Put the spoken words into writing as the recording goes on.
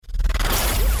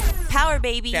Power,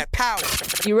 baby. That power.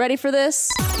 You ready for this?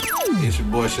 It's your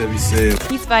boy Chevy Sib.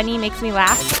 He's funny, makes me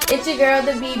laugh. It's your girl,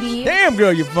 the BB. Damn,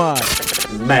 girl, you're fine.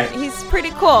 Mac. He's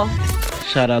pretty cool.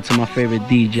 Shout out to my favorite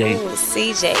DJ. Ooh,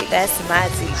 CJ, that's my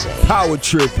DJ. Power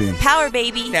tripping. Power,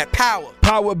 baby. That power.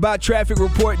 Powered by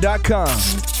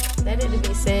TrafficReport.com. That need to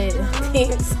be said.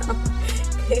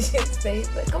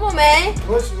 Come on, man.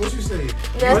 What you say?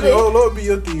 Nothing. What would be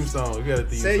your theme song? If you had a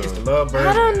theme Say you song. used to love Birdman.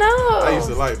 I don't know. I used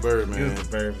to like Birdman. You was a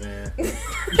Birdman.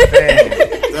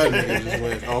 That nigga just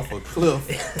went off a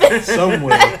cliff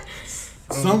somewhere.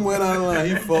 Somewhere down the line,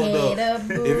 he fucked up.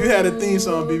 If you had a theme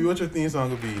song, BB, what your theme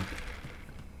song would be?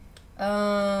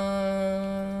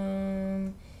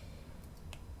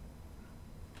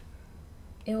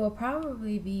 It will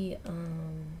probably be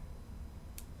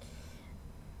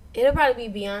it'll probably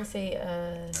be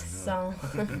Beyonce song.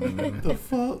 The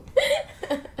fuck?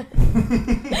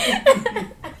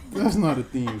 That's not a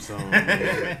theme song.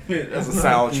 Man. That's a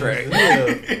soundtrack. Yeah.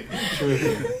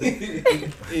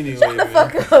 Anyway, Shut the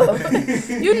fuck up.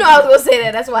 You know I was gonna say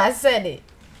that. That's why I said it.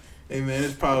 Hey man,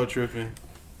 it's Power Tripping,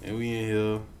 and we in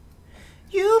here.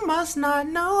 You must not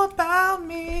know about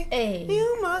me. Hey.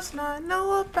 You must not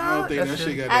know I don't about think that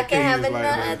shit got I that can have cadence like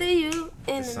another that. you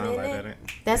in a Sound like minute. that.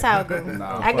 That's how it goes.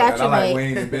 Nah, I got you, I like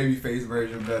mate. Wayne the Babyface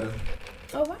version better.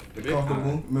 Oh, what? The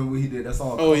Comfortable. Remember when he did that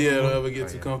song? Oh yeah, Comfortable? don't ever get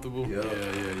too comfortable. Yeah.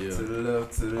 Yeah. To the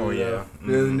left, to the Oh, left. yeah.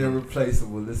 Feeling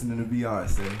irreplaceable. Listening to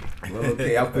Beyonce. Well,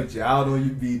 okay, I put you out on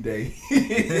your B-day.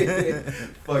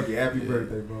 Fuck it. Happy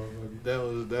birthday, bro.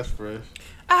 That's fresh.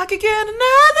 I could get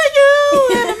another you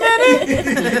in a minute.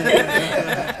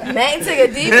 Mac took a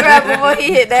deep breath before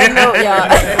he hit that note, y'all.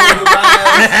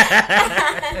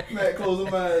 Matt, close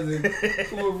them eyes and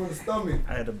come over from the stomach.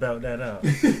 I had to belt that out.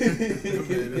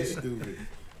 Okay, that's stupid.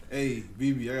 Hey,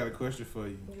 BB, I got a question for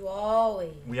you. You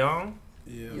always. We on?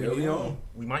 Yeah, We on.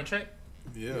 We might check.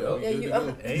 Yeah, Yeah, we good you to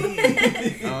go. Hey.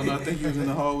 I don't know. I think you was in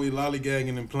the hallway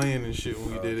lollygagging and playing and shit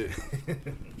when we did it.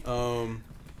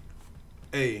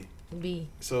 Hey, B.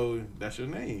 so that's your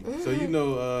name. So you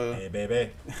know, Hey, baby.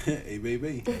 hey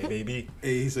baby, Hey, baby.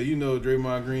 hey. So you know,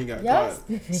 Draymond Green got Yes.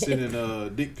 caught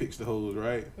sending dick pics to hoes,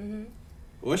 right? Mm-hmm.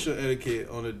 What's your etiquette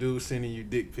on a dude sending you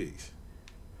dick pics?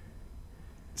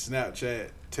 Snapchat,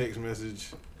 text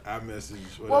message,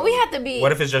 iMessage. Whatever. Well, we have to be.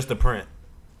 What if it's just the print?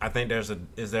 I think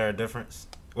is there a difference?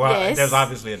 Well, Yes. there's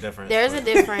obviously a difference. There's a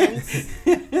difference.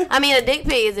 I mean, a dick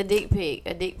pic is a dick pic.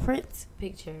 A dick print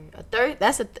picture.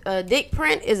 A dick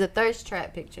print is a thirst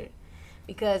trap picture,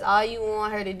 because all you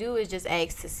want her to do is just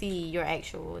ask to see your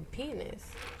actual penis.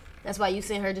 That's why you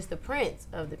send her just the prints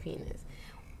of the penis.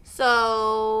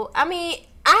 So I mean,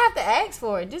 I have to ask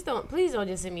for it. Please don't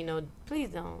just send me no. Please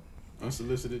don't.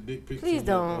 Unsolicited dick pics. Please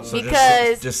don't. So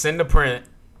Because just send the print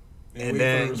and wait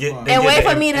then for a get response. and wait the-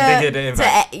 for me and then get the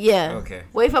invite. yeah. Okay.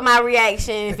 Wait for my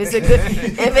reaction. If it's a good,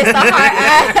 if it's the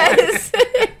hard eyes,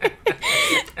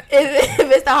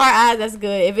 if it's the hard eyes, that's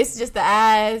good. If it's just the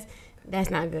eyes, that's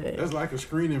not good. That's like a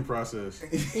screening process.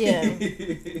 Yeah,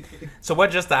 So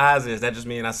what just the eyes is? That just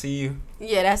mean I see you?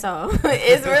 yeah, that's all.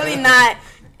 It's really not.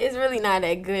 It's really not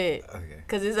that good. Okay.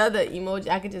 Cause there's other emoji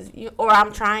I could just, or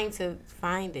I'm trying to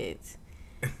find it.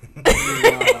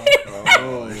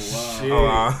 Oh wow. Oh,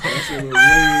 wow. That shit was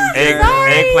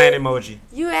way Eggplant emoji.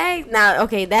 You ask now.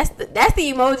 Okay, that's the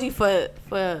emoji for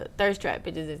thirst trap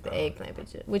pictures is the eggplant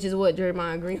picture, which is what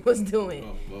Draymond Green was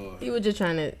doing. Oh Lord. He was just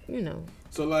trying to,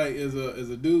 So like, is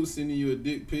a dude sending you a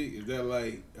dick pic? Is that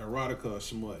like erotica or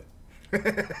smut?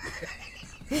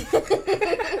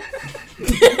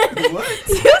 What?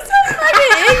 You so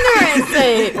fucking ignorant,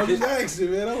 Sid. I'm just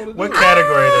asking, man. I wanna What know.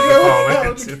 category does it fall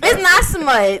into? It's not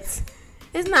smut.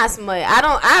 It's not smut.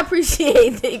 I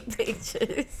appreciate dick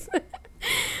pictures.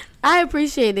 I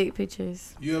appreciate dick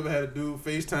pictures. You ever had a dude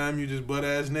FaceTime you just butt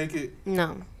ass naked?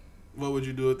 No. What would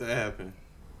you do if that happened?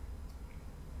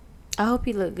 I hope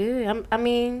he look good. I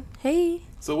mean, hey.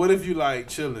 So what if you like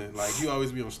chilling? Like you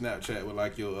always be on Snapchat with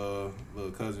like your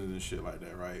little cousins and shit like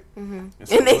that, right? Mm-hmm. And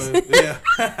so yeah.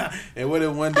 And what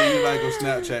if one day you like on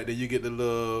Snapchat, then you get the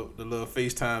little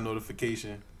FaceTime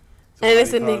notification? And it's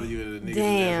a Somebody calling nigga. you and the nigga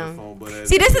Damn. answer the phone, butt ass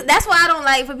See, naked. that's why I don't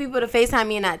like for people to FaceTime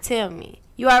me and not tell me.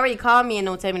 You already called me and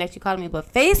don't tell me that you called me,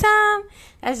 but FaceTime,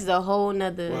 that's just a whole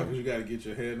nother. Why? Because you gotta get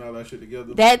your hair and all that shit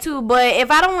together. That too, but if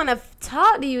I don't want to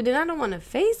talk to you, then I don't want to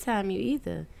FaceTime you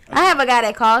either. I have a guy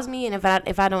that calls me, and if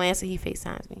I don't answer, he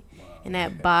FaceTimes me, and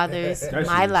that bothers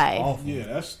my life. Yeah,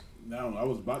 that's. No, I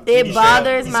was about to. It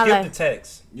bothers You my skip life. the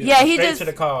text. Yeah, he Straight just to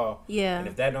the call. Yeah. And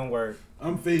if that don't work,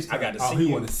 I'm FaceTime. I got to Oh, see he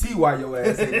you. want to see why your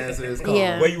ass ain't answer his call.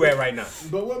 Yeah. Where you at right now?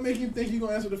 But what make you think you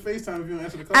gonna answer the FaceTime if you don't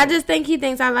answer the call? I just think he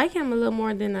thinks I like him a little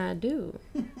more than I do.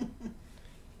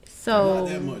 So Not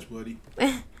that much, buddy.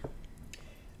 I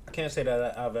can't say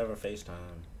that I've ever FaceTime.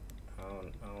 I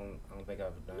don't think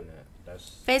I've done that.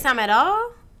 That's FaceTime at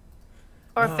all?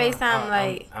 Or No, FaceTime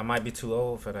like I might be too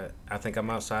old for that. I think I'm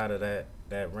outside of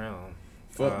that realm.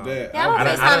 Fuck that. Yeah, I don't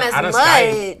done- FaceTime as done much.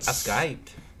 Skyped. I Skyped.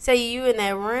 so you in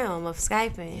that realm of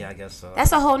Skyping. Yeah, I guess so.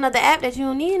 That's a whole nother app that you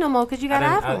don't need no more because you got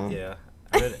an iPhone.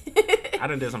 I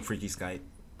done did some freaky Skype.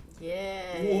 Yeah.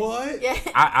 What? Yeah.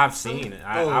 I've seen it.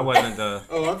 I wasn't the.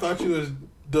 Oh, I thought you was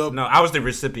the. No, I was the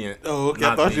recipient. Oh, okay. I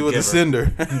not thought you was the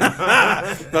giver. sender.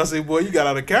 I said, boy, you got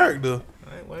out of character.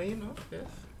 Well, you know,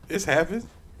 It's happened.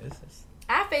 it's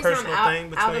I a FaceTime personal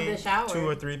thing out of between the shower. 2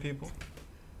 or 3 people.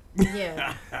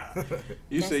 Yeah.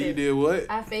 You That's said you it. did what?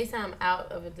 I FaceTime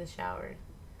out of the shower.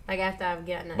 Like after I've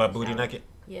gotten out But of the booty shower. naked,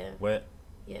 Yeah. wet,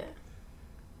 Yeah.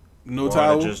 No water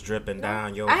towel. just dripping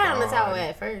down your I had on the towel body.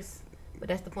 at first. But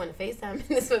that's the point of FaceTime.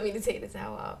 Is for me to take the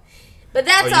towel off. But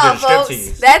that's you all, did a folks.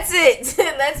 striptease. That's it.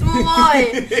 Let's move on.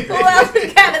 Who else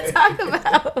we gotta talk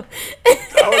about?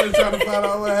 I was just trying to find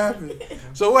out what happened.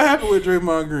 So what happened with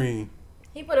Draymond Green?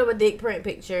 He put up a dick print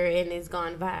picture and it's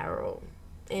gone viral.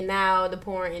 And now the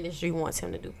porn industry wants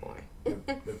him to do porn.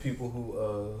 The people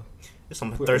who There's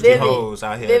some thirsty Vivid- hoes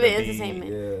out here. Vivid that be-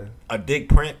 Entertainment. yeah. A dick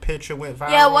print picture went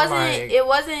viral. Yeah, it wasn't. like- It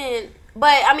wasn't.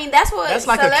 But I mean, that's what That's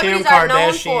like a Kim celebrities are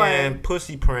known for. Kardashian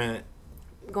pussy print,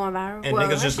 Going viral. and Well, niggas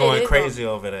that just shit going is crazy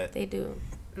over that. They do.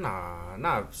 Nah,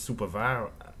 not super viral.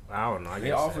 I don't know. I They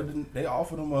guess offered them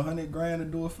 $100,000 to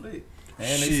do a flick. And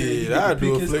they said he Shit, get to I'd do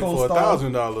pick a his flick for co-stars.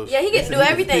 $1,000. Yeah, he They can said do he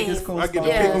everything. pick his I get to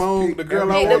co-stars, pick my own- the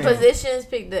girl I Pick want. the positions,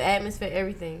 pick the atmosphere,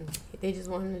 everything. They just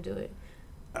want him to do it.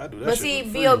 I do that But shit see, for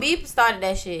free. B.O.B. started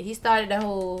that shit. He started the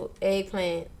whole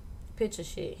eggplant picture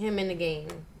shit. Him in the game.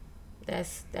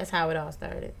 That's how it all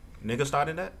started. Nigga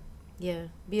started that. Yeah,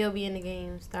 B.O.B. in the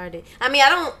game started. I mean, I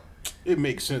don't. It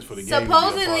makes sense for the game.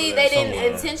 Supposedly they didn't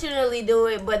somewhere. intentionally do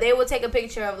it, but they would take a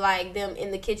picture of like them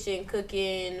in the kitchen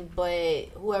cooking. But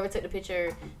whoever took the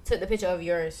picture of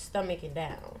your stomach and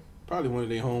down. Probably one of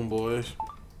their homeboys.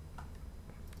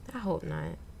 I hope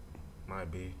not.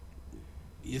 Might be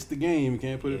It's the game. You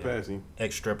can't put it Yeah. past him.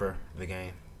 ex stripper. The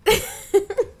game.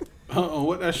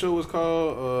 What that show was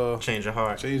called? Change your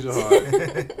heart. Change your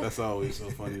heart. That's always so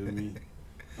funny to me.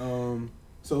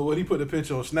 So what he put the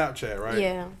picture on Snapchat, right?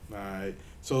 Yeah, All right.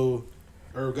 So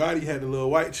Irv Gotti had the little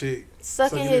white chick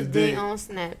sucking his dick on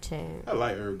Snapchat. I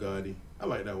like Irv Gotti. I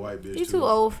like that white bitch You too. too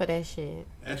old for that shit.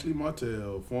 Ashley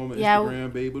Martell, former Yeah,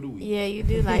 Instagram babe of the week. Yeah, you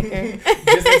do like her.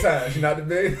 Just in time. She not the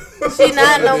babe. She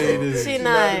not no. It is. She She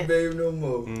not the not. babe no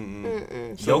more. Mm-mm.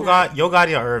 Mm-mm. Yo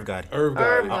Gotti or Irv Gotti? Irv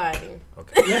Irv Gotti. Gotti.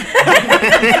 Okay.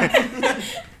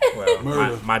 Well,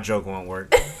 Murder. my joke won't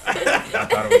work. I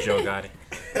thought it was Yo Gotti.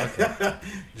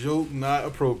 Joke not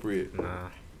appropriate. Nah.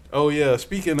 Oh yeah,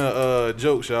 speaking of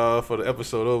jokes, y'all, for the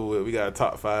episode over with, we got a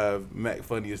top 5 Mac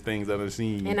funniest things I've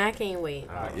seen. And I can't wait.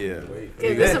 Yeah. Cause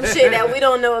there's some shit that we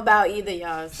don't know about either,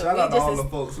 y'all. So Shout we out to all just the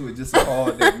folks who just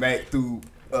called that Mac through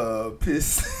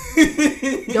piss.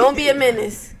 don't be a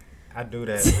menace. I do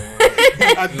that, man.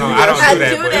 I do No, that I don't shit. do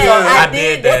that. do But that. I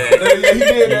did that. Yeah, he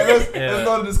did that. Let's Yeah.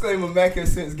 go to disclaimer. Mac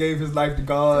has since gave his life to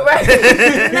God. Right.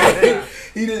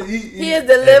 He did. He is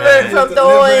delivered Hey, man. from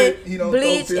throwing He don't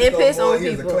bleach throw and piss boy. on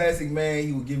He's a people. classic man.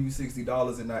 He will give you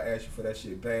 $60 and not ask you for that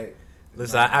shit back.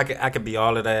 Listen, I could be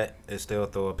all of that and still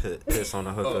throw a piss on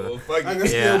a hooker. Oh, fuck I it. can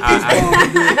still Yeah, piss on the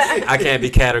bitch. I can't be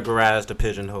categorized or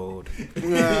pigeonholed.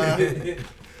 Nah.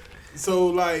 So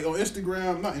like on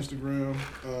Instagram, not Instagram,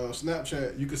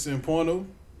 Snapchat, you can send porno.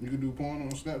 You can do porno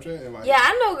on Snapchat and like. Yeah,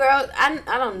 I know girls. I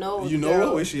don't know. You know her?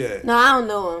 girls. Where she at? No, I don't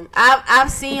know them.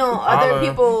 I've seen on other Holla.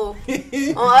 people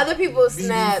on other people's BB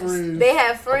snaps. friends. They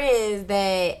have friends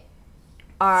that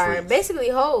are Freaks. basically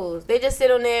hoes. They just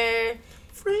sit on there,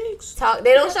 Freaks. talk.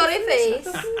 They don't show their face,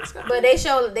 but they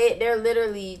show they're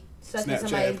literally sucking Snapchat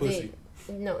somebody's pussy.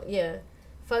 dick. No, yeah,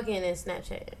 fucking in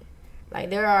Snapchat. Like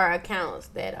there are accounts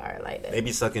that are like that. They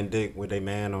be sucking dick with their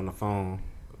man on the phone.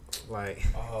 Like,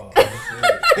 Oh, shit.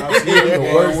 I've seen it The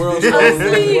on worst World bitch Star. in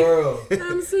the world.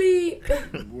 I'm asleep.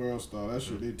 World Star. That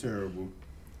shit, they terrible.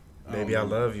 baby, I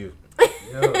love you.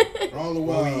 Yo, All the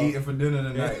what while, we eating for dinner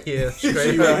tonight? Yeah, she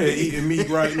straight right up. here eating meat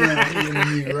right now. Eating the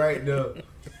meat right there.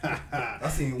 I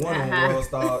seen one on World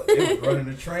Star. They was running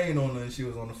the train on her and she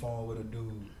was on the phone with a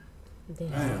dude. Damn.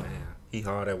 Man, he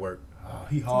hard at work. Oh,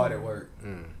 he hard at work.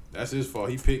 That's his fault.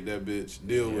 He picked that bitch.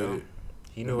 Deal Yeah. with it.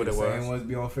 He knew what it Same was. ones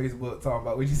be on Facebook talking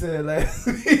about what you said last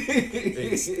week.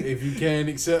 If you can't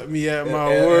accept me at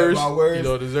my At worst, my worst, you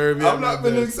don't deserve me at I'm my not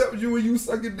gonna best. accept you when you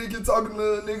sucking dick and talking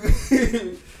to a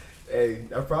nigga. Hey,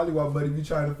 that's probably why buddy be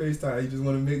trying to FaceTime. He just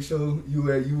want to make sure you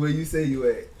at you where you say you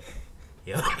at.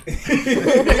 Yeah. Yeah,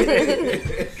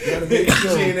 make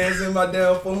sure. She ain't answering my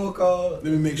damn phone call. Let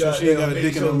me make sure she ain't got a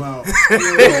dick in her mouth.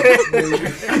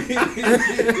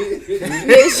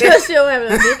 Make sure she don't have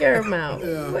a dick in her mouth.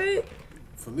 Yeah. What?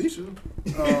 Felicia.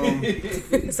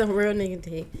 Some real nigga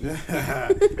dick.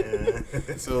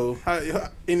 So,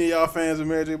 any of y'all fans of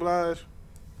Mary J. Blige?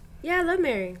 Yeah, I love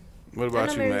Mary. What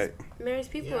about you, Mac? Mary's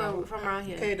people are from around You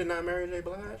here. can't deny Mary J.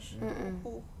 Blige.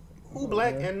 Who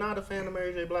black and not a fan of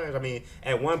Mary J. Blige? I mean,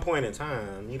 at one point in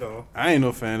time, you know. I ain't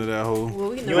no fan of that hoe. Well,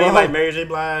 we You know. ain't like Mary J.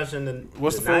 Blige in the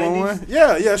What's the 90s?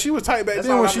 411? Yeah, she was tight back That's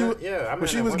then all when I she meant. was Yeah, I meant when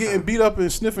she at was one getting time. beat up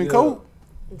and sniffing Yeah. coke.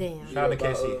 Damn. Shout out to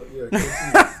KC.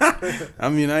 KC. I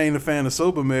mean, I ain't a fan of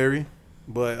Sober Mary,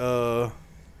 but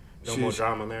No more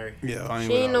drama, Mary. Yeah, I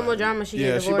She ain't no more drama. She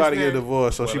Yeah, get she divorced about to now. get a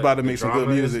divorce, so Well, she about to the make some good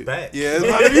drama is music. back. Yeah, it's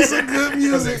about to be some good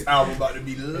music. This album about to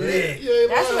be lit.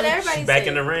 That's what everybody Back said.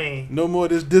 in the rain. No more of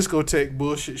this discotheque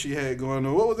bullshit she had going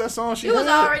on. What was that song she She was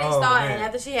had? already Oh, starting man.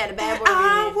 after she had a bad boy.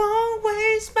 I review. won't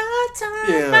waste my time.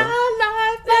 Yeah. My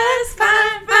life, that's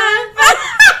fine, fine, fine.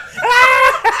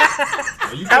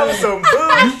 That was some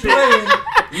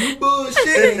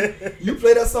bullshit. You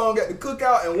play that song at the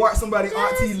cookout and watch somebody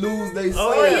auntie lose their son.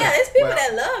 Oh yeah, it's people Wow.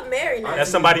 that love Mary now. That's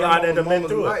somebody out there that been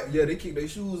Mama's through it. life. Yeah, they kick their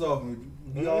shoes off and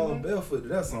be all barefoot to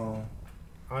that song.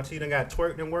 Auntie done got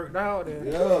twerked and worked out.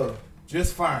 Yeah,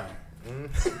 just fine.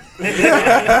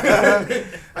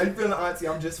 How you feeling, auntie?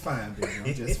 I'm just fine, baby.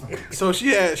 I'm just fine. So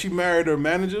she married her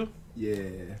manager, Yeah.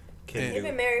 They've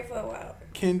been Kendu. married for a while.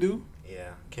 Kendu. Yeah,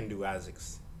 Kendu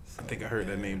Isaacs. I think I heard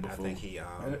that name I before. think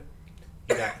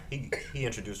he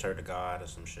introduced her to God or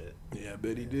some shit. Yeah, I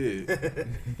bet he did.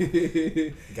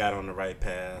 Got on the right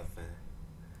path. And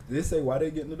Did they say why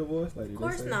they getting the divorce? Like, did Of they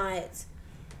course say? not.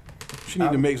 She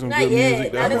need to make some Not good yet.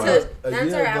 music. Not That's until- why. A That's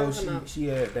year her ago, album come out. she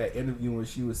had that interview when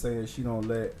she was saying she don't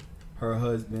let her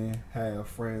husband have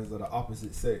friends of the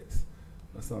opposite sex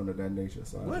or something of that nature.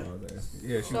 So What? I was asking.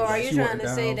 Yeah, So are you she trying went to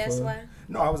say down that's for- why?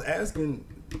 No, I was asking.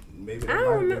 Maybe that I might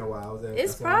don't have been remember. why I was asking.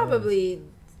 It's That's why I asked. probably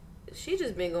she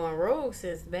just been going rogue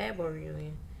since Bad Boy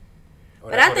reunion. Oh,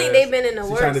 But that's I what think it they've is? been in the She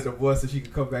trying to works. divorce so she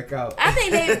can come back out. I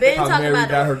think they've been How talking Mary about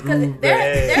got her it because groove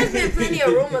back. there's been plenty of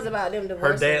rumors about them Her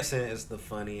divorcing. dancing is the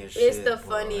funniest It's shit. the boy.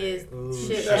 funniest Ooh,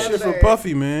 shit That shit ever. for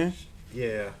Puffy, man.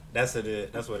 Yeah, that's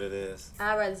it. That's what it is.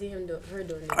 I'd rather see her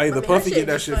doing it. Either Puffy get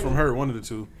that was shit funny. from her, one of the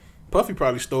two. Puffy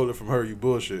probably stole it from her. You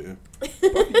bullshitting. Puffy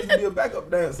used to be a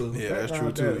backup dancer. Yeah, that's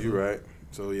true too. You right.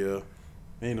 So yeah,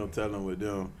 ain't no telling with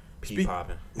them. Pee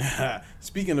popping.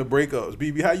 Speaking of breakups,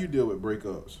 BB, how you deal with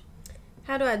breakups?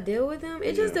 How do I deal with them?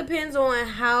 It just depends on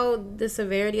how the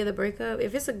severity of the breakup.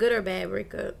 If it's a good or bad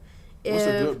breakup. What's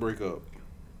a If- good breakup?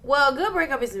 Well, a good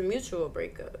breakup is a mutual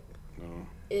breakup. No.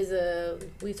 Is a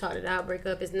we talked it out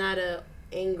breakup. It's not a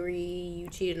angry you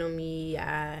cheated on me.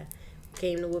 I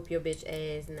came to whoop your bitch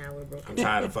ass. Now we're broken. I'm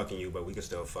tired of fucking you, but we can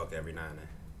still fuck every now and then.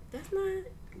 That's not.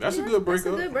 That's a yeah, good That's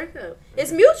breakup. a good breakup.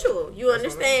 It's mutual. You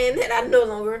understand that I no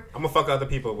longer, I'm gonna fuck other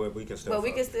people, but we can still. but we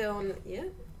fuck can still. Yeah.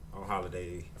 on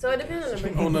holiday. So it depends on the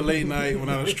breakup. On the late night when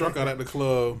I was struck out at the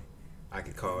club. I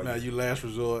could call Now you. you last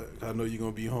resort. I know you're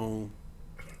gonna be home.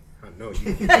 I know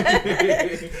you.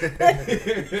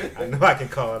 I know I can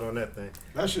call it on that thing.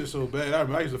 That shit so bad.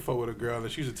 I used to fuck with a girl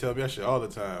and she used to tell me that shit all the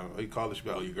time. You call her, she be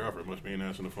like, oh, your girlfriend must be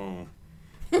answering the phone.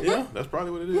 Yeah, that's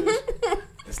probably what it is.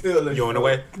 Still, You on the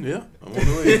way? Yeah, I'm on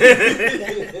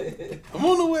the way. I'm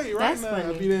on the way right That's now. funny.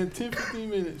 I'll be there in 10, 15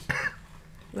 minutes.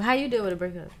 How you deal with a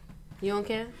breakup? You don't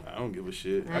care? I don't give a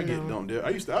shit. I I get know. dumped there.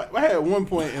 I had one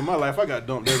point in my life I got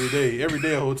dumped every day. Every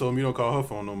day a hoe told me don't call her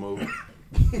phone no more.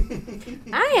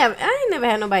 I ain't never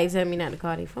had nobody tell me not to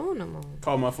call their phone no more.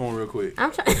 Call my phone real quick.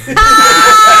 I'm trying.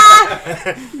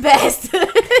 Best.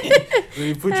 Let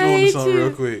me put you I on to hate something you.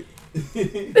 real quick.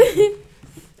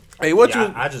 Hey, what Yeah,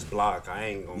 you? I just block. I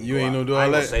ain't gonna. You go ain't out. gonna do I all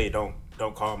ain't gonna that? say don't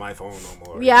call my phone no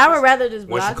more. Yeah, I would rather just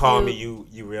block Once you call you. me,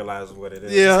 you realize what it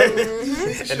is. Yeah.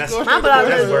 And that's My block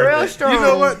that's is worth real it. strong. You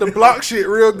know what? The block shit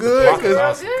real good Block is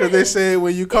awesome. because they said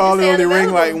when you call it say only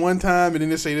ring like unavailable. one time and then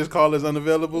they say this call is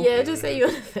unavailable. Yeah, just say you.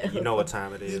 You know what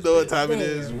time it is. You know what bitch. time it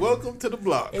is. Welcome to the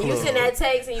block And club. you send that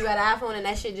text and you got an iPhone and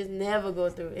that shit just never go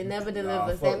through. It never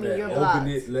delivers. That means you're blocked. Open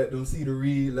it, let them see the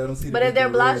read, let them see the But if they're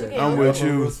blocked, you infrared. can't I'm with Let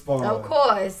them you. respond. Of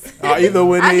course. Either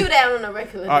when I they do that on a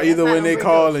regular. Or That's either not when no they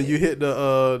breakup call and shit. you hit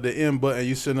the end button,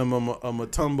 you send them a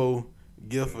Matumbo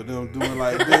gift for them doing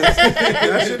like this.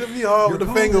 That should be hard Your with the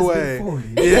call finger has wave. been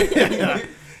forwarded. Yeah.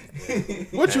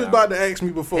 What you was about to ask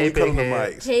me before Hey, we cut on the big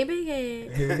head. mics? Hey, big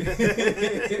head.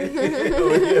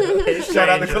 Shout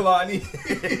out to Stranger.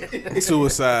 Kalani.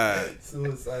 Suicide.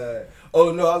 Suicide.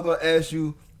 Oh no, I was gonna ask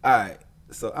you. All right,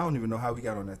 so I don't even know how we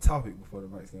got on that topic before the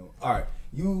mics came on. All right,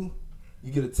 you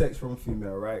get a text from a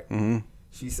female, right? Mm-hmm.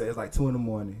 She says like 2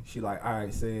 a.m. She like, all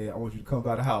right, say I want you to come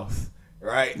by the house,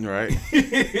 right? Right.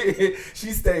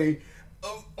 She stayed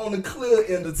on the clear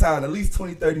end of town, at least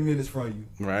 20-30 minutes from you.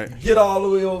 Right. Get all the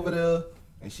way over there,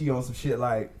 and she on some shit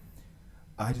like,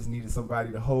 I just needed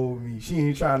somebody to hold me. She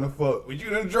ain't trying to fuck. But you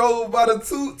done drove about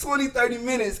 20-30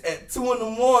 minutes at 2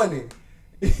 a.m.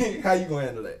 How you gonna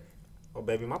handle that? Oh,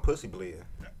 baby, my pussy bleeding.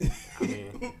 I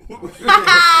mean,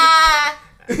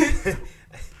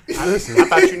 Listen. I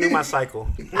thought you knew my cycle.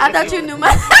 I thought you knew my.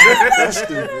 That's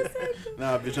stupid.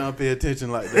 Nah, bitch, I don't pay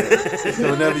attention like that.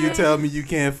 So whenever you tell me you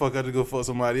can't fuck, I have to go fuck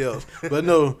somebody else. But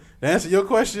no, to answer your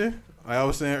question, like I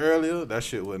was saying earlier, that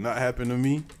shit would not happen to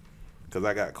me because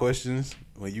I got questions.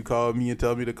 When you call me and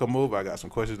tell me to come over, I got some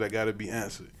questions that got to be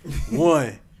answered.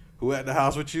 1, who at the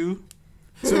house with you?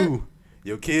 2,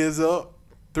 your kids up?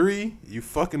 3, you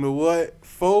fucking or what?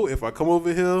 4, if I come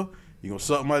over here, you gonna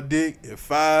suck my dick. If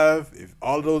 5, if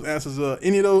all of those answers are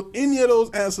any of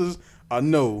those answers are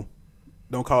no,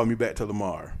 don't call me back till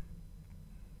tomorrow.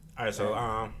 All right,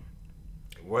 so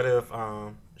what if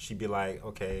she be like,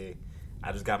 okay,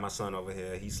 I just got my son over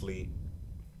here. He sleep,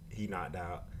 he knocked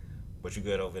out, but you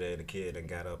good over there. The kid and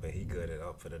got up and he good it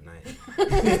up for the night.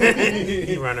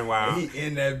 He running wild. He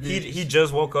in that bitch. He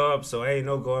just woke up, so ain't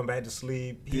no going back to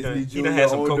sleep. He done Junior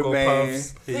had some on Cocoa demand.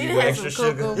 Puffs, He with done had extra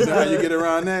some Cocoa sugar. You know how you get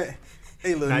around that?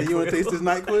 Hey, little nigga, you want to taste this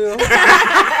NyQuil?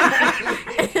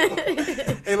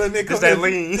 Hey, little nigga, Just that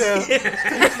lean. Yeah,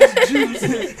 taste this juice.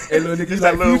 Hey, little nigga, Just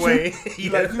like Lil Wayne. You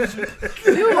like Future?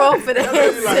 You wrong for You like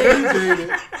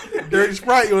that. Dirty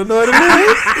Sprite, you want to know what it Who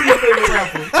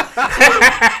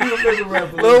your favorite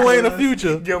rapper? is? Lil Wayne, the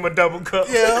Future. Give him a double cup.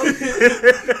 Yeah.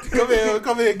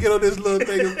 Come here, get on this little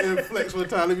thing and flex one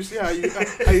time. Let me see how you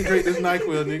drink this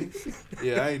NyQuil, nigga.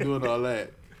 Yeah, I ain't doing all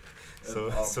that. So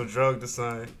drug the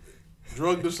son.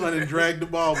 Drug the son and drag the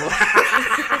barber.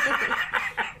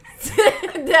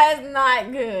 That's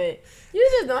not good. You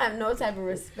just don't have no type of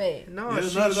respect. No, Yeah,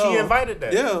 not at she all. invited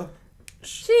that. Yeah.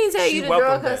 She didn't tell She you to drug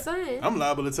welcomed her that. son I'm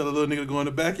liable to tell a little nigga to go in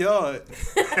the backyard.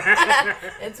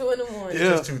 at 2 a.m. Yeah.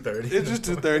 Just 2:30. It's just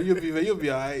 2:30. You'll be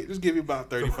all right. Just give me about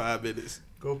 35 minutes.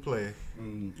 Go play.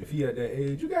 If he at that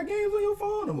age, you got games on your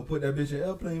phone. I'm gonna put that bitch in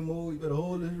airplane mode. You better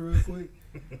hold this real quick.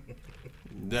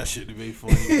 That shit to be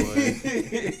funny, boy.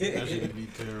 That shit to be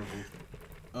terrible.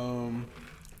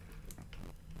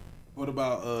 What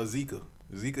about Zika?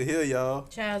 Zika here, y'all.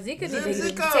 Child, Zika need to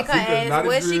Zika. take her Zika's not ass a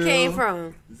where she drill. came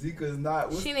from. Zika is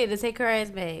not. She need to take her ass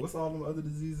back. What's all them other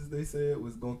diseases they said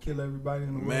was gonna kill everybody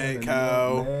in the world? Mad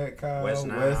cow. Mad cow. West West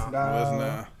Nile. Nile. What's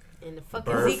now? And the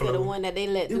fucking Bird Zika, flu. the one that they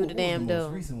let through the damn The most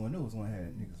door. recent one, there was one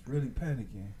had niggas really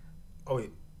panicking. Oh, yeah.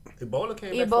 Ebola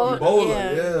came Ebola. back Ebola,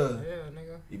 Yeah. yeah. Yeah,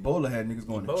 nigga. Ebola had niggas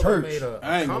going Ebola to church. made a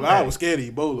I ain't gonna lie, I comeback. was scared of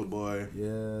Ebola, boy. Yeah. I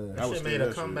That was shit made scared a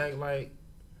of that comeback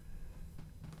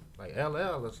like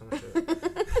LL or some shit.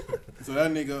 So that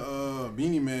nigga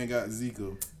Beanie Man got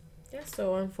Zika. That's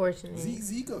so unfortunate.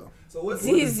 Zika. So what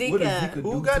Z- does Zika. Zika do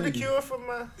Who got to the you? cure for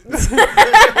my?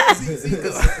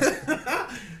 Zika.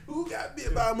 Who got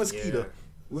bit by a mosquito?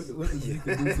 What does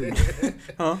Zika do to you?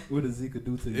 Huh? What does Zika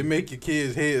do to you? It make your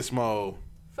kids' head small.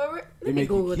 For real? It Let me make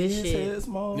your Google this kids' shit. head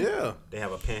small. Yeah. They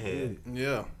have a pinhead,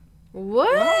 Yeah.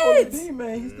 What? D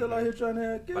man, he's still out here trying to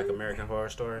have kids. like American Horror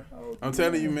Story. I'm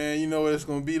telling you, man, you know what it's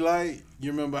gonna be like?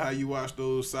 You remember how you watch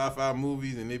those sci-fi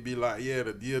movies and they be like, yeah,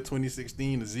 the year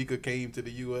 2016, the Zika came to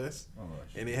the US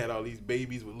and they had all these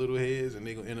babies with little heads and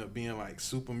they gonna end up being like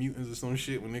super mutants or some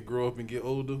shit when they grow up and get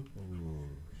older.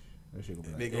 That shit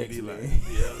gonna They be gonna like be like, X-Men.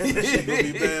 yeah, that shit gonna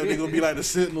be bad. They gonna be like the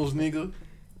Sentinels, nigga.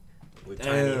 With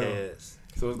Damn. tiny heads.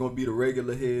 So it's gonna be the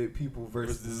regular head people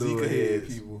versus Versus the the little Zika head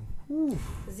heads. people.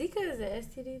 Zika is an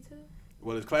STD too?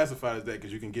 Well, it's classified as that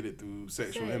because you can get it through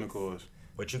sexual Sex. intercourse.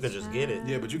 But you could just get it.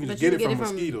 Yeah, but you can But just you get it can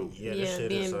from mosquito. Yeah, Yeah, this shit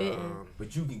being is bitten.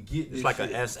 But you can get this it's like a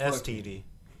shit SSTD.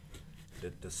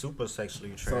 The super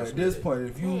sexually So transmitted. at this point,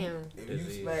 if you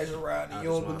Disease. smash around and Not you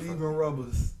don't this believe in motherfucker.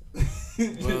 rubbers,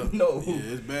 Well, no.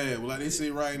 Yeah, it's bad. Well, like they say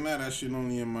right now, that shit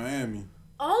only in Miami.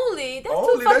 Only? That's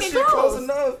Only too that fucking shit close. close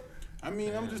enough. I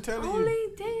mean, I'm just telling Only?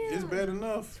 you, Damn. it's bad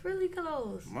enough. It's really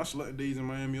close. My slut days in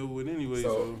Miami over with anyway,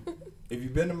 So, so. if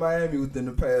you've been to Miami within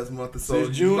the past month or so,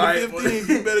 Since June the 15th,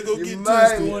 you better go you get might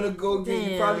tested. want to go get. You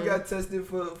Damn. probably got tested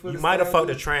for You the might have fucked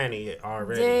a standard. tranny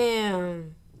already.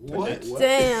 Damn. What?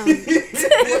 Damn.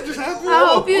 What just happened? I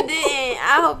hope you didn't.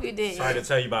 I hope you didn't. Sorry to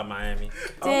tell you about Miami.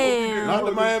 Damn. Not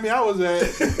the Miami I was at.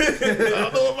 I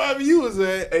don't know what Miami you was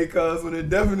at. Hey, cuz, when they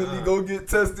definitely go get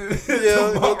tested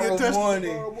Yeah, tomorrow go get tested morning.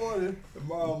 tomorrow morning.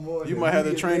 Tomorrow morning. You might have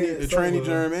the get tranny, mad the tranny somewhere.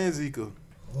 germ and Zika.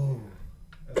 Oh,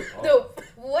 that's awful. No.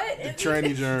 What? The tranny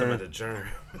Some of germ. the germ.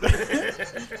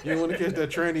 You want to catch that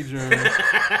tranny germ.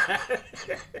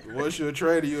 Once you're a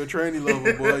tranny, you're a tranny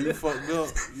lover, boy. You fucked up.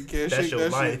 You can't That's shake your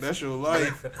that life. shit. That's your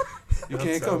life. You I'm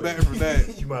can't come telling back from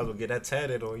that. You might as well get that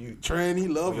tatted on you. Tranny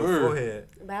On your lover. forehead.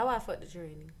 Bow Wow fucked the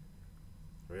tranny.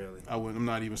 Really? I'm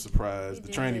not even surprised.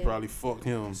 He The tranny did. probably fucked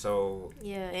him. So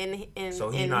Yeah, and so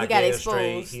he and not he got gay or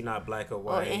exposed. straight. He not black or Oh,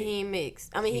 white. and he ain't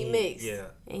mixed. I mean, he mixed. Yeah.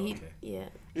 And he, Okay. yeah.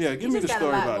 Yeah, give me the just got a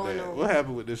story lot about going that. on. What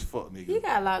happened with this fuck He nigga?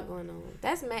 got a lot going on.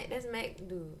 That's Mac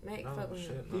dude. Mac Oh, fuck with him.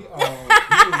 shit. He, No.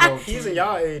 was on He's in Twitter.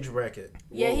 y'all age bracket.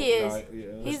 Yeah, he is. Like, yeah.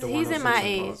 He's the in 106 my and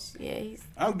age. parts. Yeah, he's.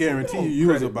 I guarantee you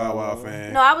was a Bow Wow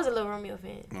fan. No, I was a Lil Romeo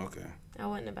fan. Okay. I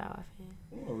wasn't a Bow Wow fan.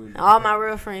 I don't really All my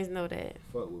real friends know that.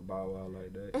 fuck with Bow Wow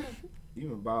like that.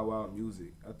 Even Bow Wow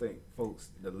music, I think folks,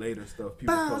 the later stuff,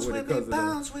 people Bounce fuck with it with me, because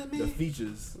bounce of with the me.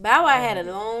 features. Bow Wow had a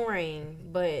long reign,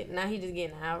 but now he just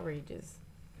getting outrageous.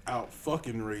 Out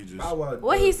fucking rages. Bow Wow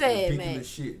What he does said, ridiculous man?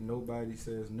 shit. Nobody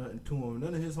says nothing to him.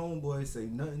 None of his homeboys say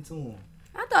nothing to him.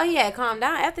 I thought he had calmed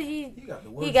down after he got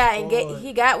the worst got squad. engaged.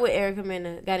 He got with Erica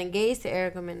Mena, got engaged to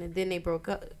Erica Mena. Then they broke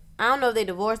up. I don't know if they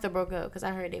divorced or broke up because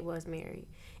I heard they was married.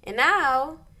 And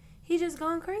now he just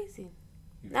gone crazy.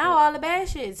 He Now all the bad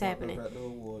shit's fucked up happening. at the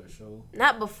award show.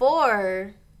 Not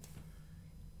before.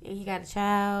 And he got a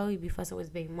child. He be fussing with his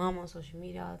baby mama on social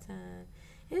media all the time.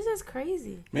 It's just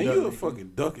crazy. Man, you a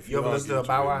fucking duck if You ever listen to a argue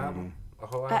Bow with Wow your album? A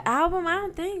whole An album? album? I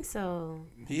don't think so.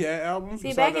 He had albums. See,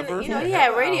 besides back in that the, first you know, one? he had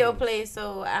Hella radio albums. play,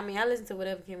 so I mean, I listened to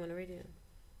whatever came on the radio.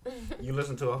 You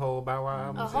listen to a whole Bow Wow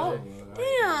album? A whole, CJ?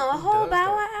 damn, a Who whole does Bow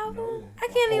Wow that? album? No. I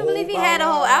can't A even believe he whole had a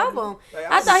Bow whole Wow album. Like,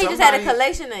 I thought he just had a somebody-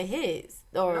 collection of hits,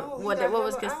 or No, he what? got What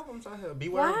was? hella albums out here.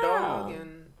 Beware Wow. Dog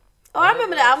and Oh, I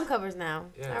remember the album covers now.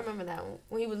 Yeah. I remember that one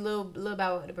when he was little Bow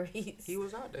Wow with the braids. he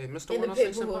was out there. Mr. In the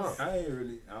 106 and Pitbulls. Park. I ain't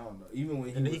really, I don't know. Even when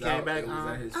he And was he came out, back, it was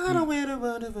at his I don't peak. wear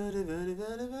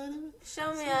the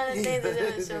Show me all the things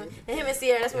that you show me. And him and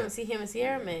Sierra, that's when see him and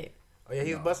Sierra met. Oh yeah,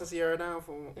 he was busting Sierra down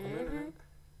for a minute.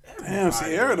 Damn,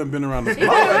 Sierra done been around the She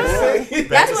block. been around. boy.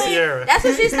 That's to when Sierra. that's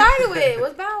what she started with.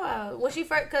 Was Bow Wow when she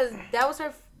first, because that was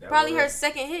her That probably was- her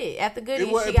second hit after Goody. It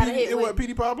She wasn't got a Petey, hit it with. wasn't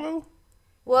Petey Pablo.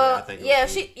 Well, Yeah, I think it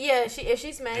yeah, was if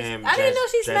she smashed. And I didn't know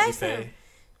she Jazzy smashed Faye. him.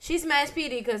 She smashed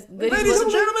Petey because Goodies Ladies was,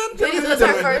 and gentlemen, Goodies was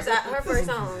her first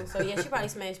song. So yeah, she probably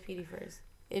smashed Petey first.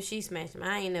 If she smashed him,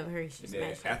 I ain't never heard she And then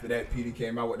smashed him. after that, Petey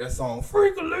came out with that song,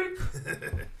 Freak a Leak.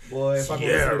 Boy, if I could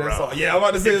listen to Sierra. that song. Yeah, I'm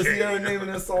about to say the Sierra name of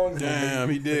that song. Damn,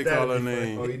 he did call her Oh,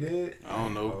 name. he did? I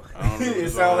don't know. I don't know. It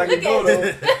It's sounds all- like it go,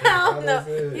 though. I don't know.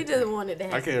 said. He just wanted to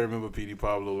I have. can't remember Petey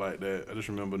Pablo like that. I just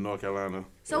remember North Carolina.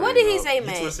 So what did he say, You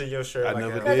man? twisted your shirt I like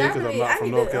never that. did I because I'm really- not I from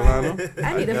need North to- Carolina.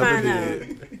 I need to never find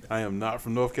did. I am not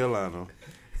from North Carolina.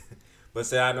 But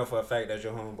say I know for a fact that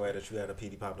your homeboy that you had a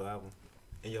Petey Pablo album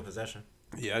in your possession.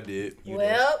 Yeah, I did. You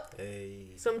Well, did. Hey.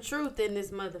 some truth in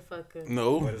this motherfucker. But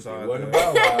No. it's all What good.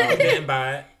 about He didn't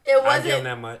buy it. It I give him wasn't.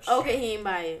 that much. Okay, he ain't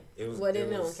buy it. It was. Well, it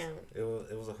then it was, don't count.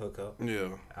 It was a hookup. Yeah.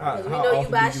 Because we know you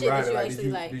often buy did shit that ride it? you Like, actually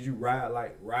did like. Did you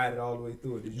ride it all the way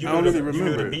through? Or did You I don't knew really the, you knew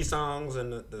remember the it. B songs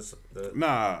and the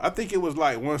Nah, I think it was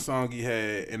like one song he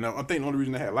had, and I think the only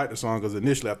reason I had liked the song because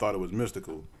initially I thought it was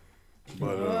mystical.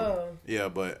 But Whoa. yeah,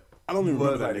 but I don't He even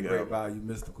was remember like that a nigga. great album. value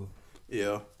mystical.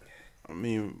 Yeah. I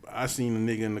mean, I seen a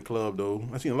nigga in the club though.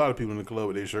 I seen a lot of people in the club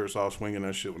with their shirts off swinging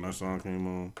that shit when that song came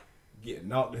on. Getting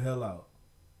knocked the hell out.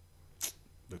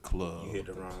 The club. you hit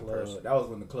the wrong Club. person. That was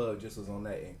when the club just was on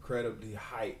that incredibly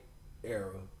hype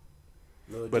era.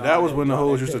 Lil But Jon that was had when the dropped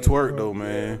hoes that used to King twerk, Club. though,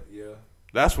 man. Yeah.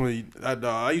 That's when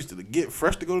I used to get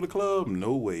fresh to go to the club.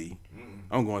 No way.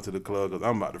 I'm going to the club because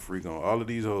I'm about to freak on all of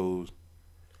these hoes.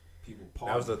 People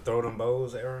That was the throw them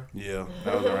bows era. Yeah,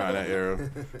 that was around that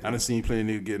era. I done seen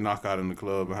plenty of niggas get knocked out in the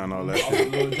club behind all that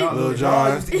shit. Lil Jon. Lil Lil Jon.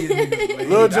 Jon used to get niggas laid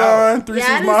Lil out. Jon, Three Yeah, I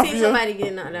Six didn't see Mafia. somebody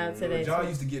getting knocked out Lil today. Jon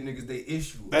used to get niggas they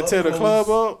issue. That up tear the close. club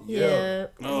up? Yeah.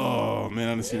 Oh, man,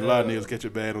 I done seen a lot of niggas catch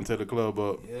it bad on tear the club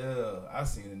up. Yeah, I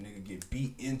seen a nigga get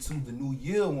beat into the new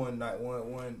year one night.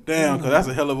 One. Damn, because that's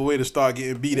a hell of a way to start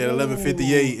getting beat at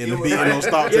 11:58 and It the was beating like- don't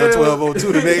stop till Yeah.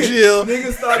 12:02 the next year.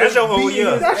 Niggas started That's your whole beating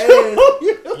year. his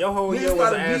ass. Your whole year Niggas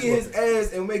was an started ass beating his whooping.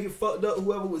 ass and making fucked up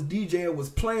whoever was DJing was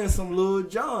playing some Lil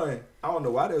Jon. I don't know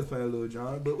why they was playing Lil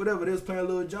Jon, but whatever, they was playing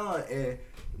Lil Jon. And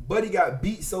Buddy got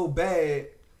beat so bad,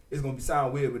 it's gonna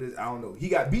sound weird, but I don't know. He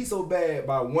got beat so bad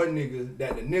by one nigga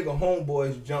that the nigga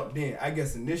homeboys jumped in, I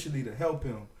guess initially to help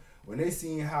him. When they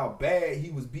seen how bad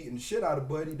he was beating the shit out of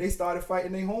Buddy, they started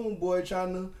fighting their homeboy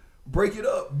trying to break it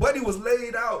up. Buddy was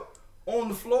laid out on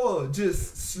the floor,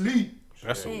 just sleep.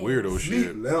 That's some Damn. weirdo Sleep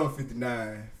shit.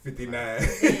 59.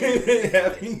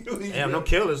 Happy New Year. Damn, no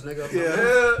killers, nigga.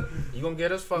 Yeah. You gonna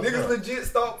get us fucked Niggas up. legit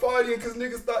stopped partying because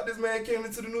niggas thought this man came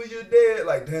into the New Year dead.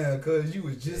 Like, damn, cuz you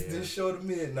was just this short of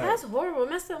midnight. That's horrible.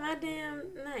 Messed up my damn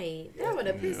night. That would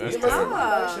have pissed that's me It messed up my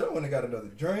night. off. Shit, I wouldn't have got another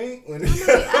drink. When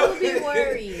I would be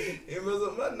worried. It messed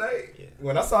up my night. Yeah.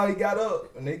 When I saw he got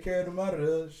up and they carried him out of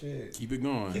there, shit. Keep it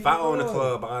going. If I owned a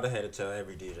club, I'd have had to tell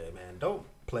every DJ, man, don't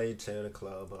play tear the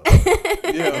club up.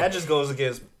 Yeah. That just goes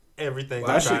against everything That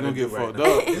I'm shit trying to gonna do get right fucked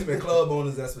now. up. It's been club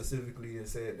owners that specifically have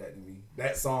said that to me.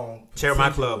 That song. Tear my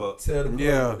club up. Tear the club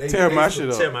Yeah, up. tear my shit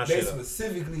up. Tear my They shit up.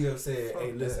 specifically have said,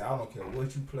 hey, Fuck listen, I don't care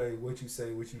what you play, what you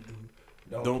say, what you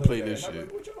do. Don't play that. this And I'm shit.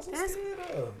 like, what y'all so That's- scared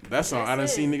of? That song, I done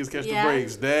That's seen it. niggas catch Yeah. the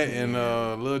breaks. That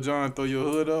and Lil Jon, Throw Your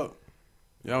Hood Up.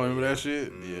 Y'all remember that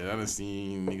shit? Yeah, I done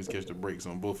seen niggas catch the breaks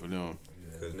on both of them.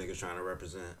 Because niggas trying to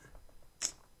represent.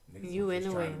 Niggas You was in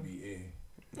just the trying way. to be in.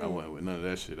 I wasn't with none of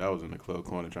that shit. I was in the club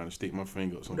corner trying to stick my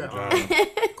finger up some That, vagina.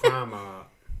 Crime mob.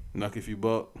 Knock if you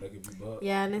buck. Like if you buck.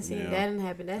 Yeah, I didn't see Yeah. that didn't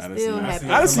happen. That I done still seen-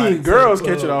 happened. I done Somebody seen girls to the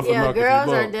catch it club. off of Yeah, Knock girls if are you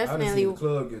buck. I done definitely. seen the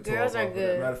club get tore girls off are off of that.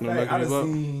 good. Matter of No, fact, like I if you buck.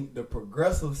 done seen the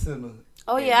Progressive Center.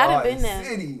 Oh in yeah, I'd have Garden been there.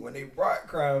 City when they brought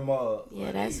crime up. Yeah,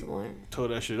 Like, that's they- one. Tore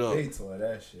that shit up. They tore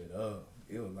that shit up.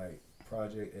 It was like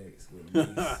Project X with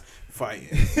me.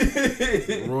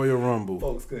 Fighting. Royal Rumble.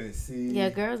 Folks couldn't see. Yeah,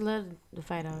 girls love to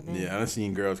fight all day. Yeah, I done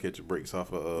seen girls catch the breaks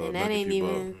off of and Knock that If ain't You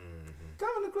Buck. even. Come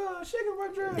in the club, shaking my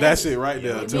dress. That's it right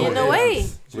there. You too. be in the way.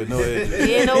 With no edges.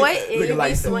 You in the way. You Looking be,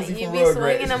 like swing, Susie you from be Rugrats.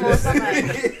 swinging them on somebody.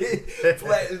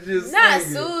 Flat is just Not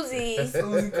swinging. Susie.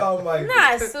 Susie called my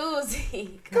Not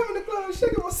Susie. Come in the club,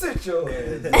 shaking my sit your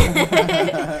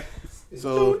ass.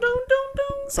 So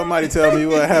somebody tell me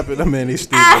what happened. I mean, they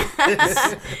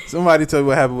stupid. Somebody tell me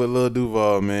what happened with Lil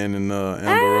Duval, man, and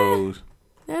Amber Rose.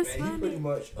 That's Man, he pretty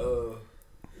funny. much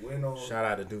went on. Shout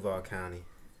out to Duval County.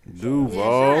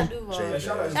 Duval. Yeah, shout out Duval. Jay-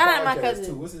 Shout out his Shout out to my podcast, cousin.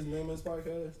 too. What's his name on his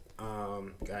podcast?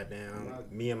 Goddamn,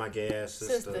 me and my gay ass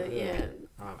sister. Sister, yeah.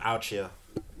 Out here.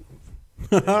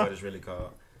 That's what it's really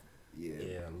called. Yeah.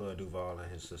 Yeah, Lil Duval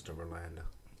and his sister Rolanda.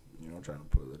 You know, I'm trying to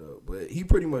pull it up. But he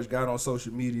pretty much got on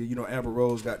social media. You know, Amber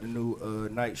Rose got the new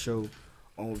night show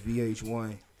on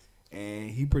VH1. And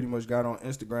he pretty much got on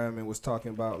Instagram and was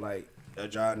talking about, like, a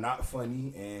job not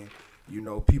funny. And, you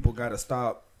know, people got to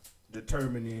stop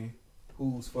determining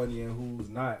who's funny and who's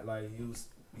not. Like,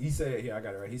 he said, here, I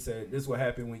got it right. He said, this what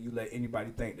happen when you let anybody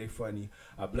think they funny.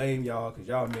 I blame y'all because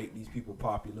y'all make these people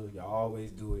popular. Y'all always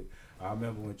do it. I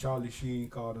remember when Charlie Sheen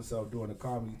called himself doing a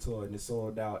comedy tour and it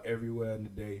sold out everywhere in the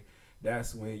day.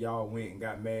 That's when y'all went and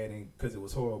got mad and because it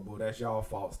was horrible. That's y'all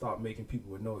fault. Stop making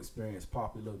people with no experience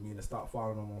popular. Meaning stop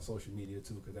following them on social media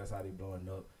too, because that's how they blowing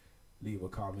up. Leave a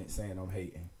comment saying I'm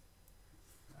hating.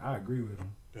 I agree with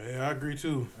him. Yeah, I agree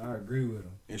too. I agree with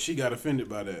him. And she got offended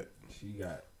by that. She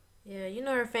got. Yeah, you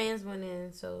know her fans went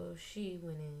in, so she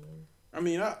went in. I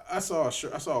mean, I saw a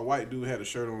shirt, I saw a white dude had a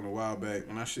shirt on a while back,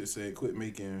 and that shit said, "Quit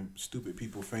making stupid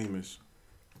people famous."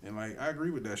 And like, I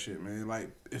agree with that shit, man. Like,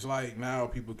 it's like now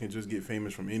people can just get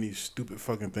famous from any stupid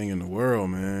fucking thing in the world,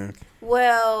 man.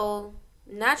 Well,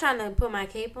 not trying to put my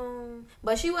cape on,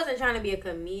 but she wasn't trying to be a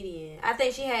comedian. I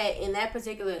think she had, in that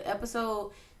particular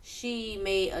episode, she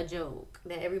made a joke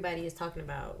that everybody is talking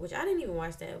about, which I didn't even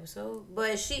watch that episode. But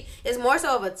it's more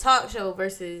so of a talk show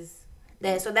versus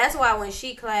that. So that's why when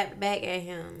she clapped back at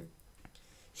him,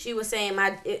 she was saying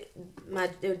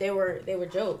they were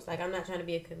jokes. Like, I'm not trying to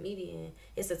be a comedian.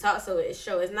 It's a talk show.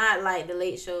 It's not like the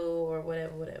Late Show or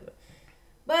whatever.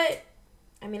 But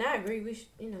I mean, I agree.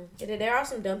 There are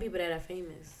some dumb people that are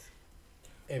famous.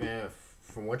 Hey man,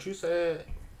 from what you said,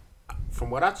 from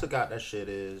what I took out that shit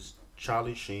is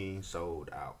Charlie Sheen sold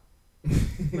out.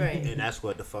 Right. And that's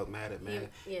what the fuck mattered, man.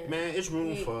 Yeah. Man, it's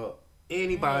room for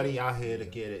anybody out here to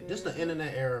get it. This is the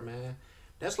internet era, man.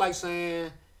 That's like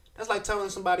telling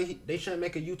somebody they shouldn't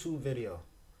make a YouTube video.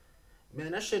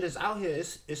 Man, that shit is out here.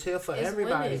 It's here for It's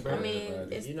everybody, winning. bro. I mean,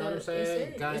 it's You know what I'm saying?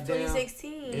 It's Goddamn.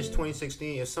 2016. It's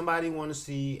 2016. If somebody want to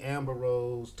see Amber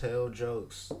Rose tell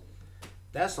jokes,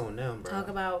 that's on them, bro. Talk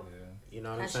about You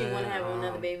know what how I'm she saying? want to have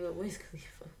another baby with Wiz Khalifa.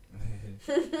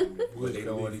 But they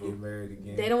don't want to get married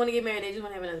again. They don't want to get married. They just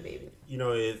want to have another baby. You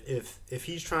know, if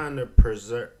he's trying to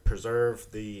preserve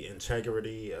the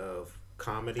integrity of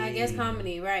comedy, I guess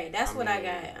comedy, right? That's what I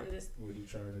got. I'm just. What are you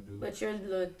trying to do? But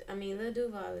Lil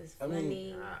Duval is I funny.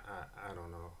 mean, I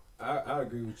don't know. I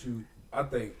agree with you. I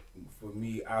think for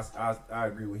me, I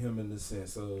agree with him in the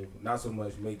sense of not so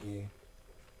much making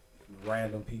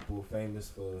random people famous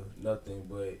for nothing,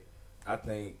 but I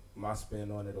think my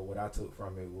spin on it or what I took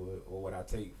from it or what I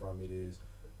take from it is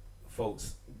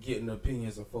folks getting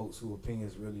opinions of folks whose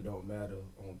opinions really don't matter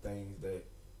on things that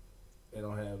they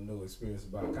don't have no experience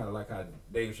about. Kind of like how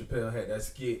Dave Chappelle had that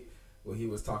skit where he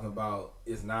was talking about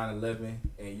it's 9/11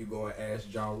 and you go and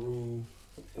ask Ja Rule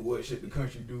what should the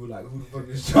country do? Like, who the fuck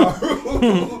is Ja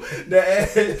Rule?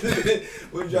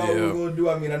 What Ja Rule gonna do?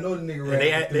 I mean, I know the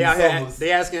nigga they out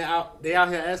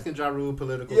here asking Ja Rule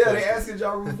political questions. Yeah, they asking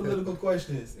Ja Rule political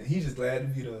questions, and he's just glad to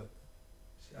be the.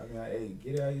 I mean, hey,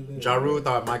 get out your little. Ja Rule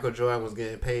thought Michael Jordan was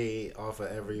getting paid off of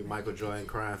every Michael Jordan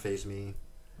crying face meme.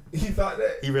 He thought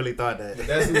that. He really thought that. But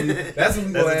that's what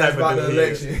we gonna ask about the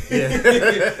election. Yeah,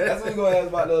 that's what we gonna ask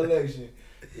about the election.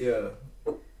 Yeah.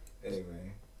 Hey man.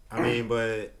 I mean,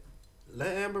 but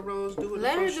let Amber Rose do it.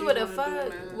 Let her do what the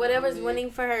fuck. Whatever's winning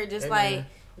for her. Just like man.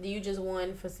 You just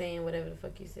won for saying whatever the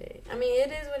fuck you said. I mean,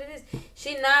 it is what it is.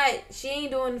 She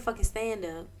ain't doing the fucking stand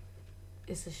up.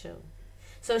 It's a show.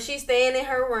 So she's staying in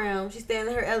her realm. She's staying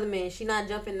in her element. She's not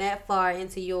jumping that far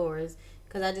into yours.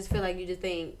 Because I just feel like you just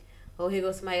think, oh, here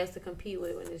goes somebody else to compete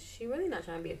with. When she really not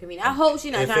trying to be a comedian. I hope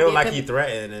she's not trying to be a comedian. It feels like he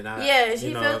threatened. And yeah,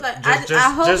 she feels like.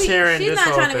 I hope she's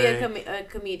not trying to be a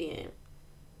comedian.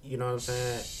 You know what I'm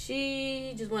saying?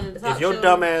 She just wanted to talk. If your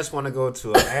dumb ass want to go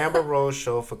to an Amber Rose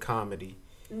show for comedy.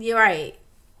 You're right.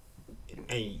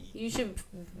 And you should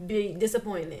be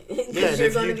disappointed. Yeah,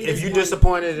 if you're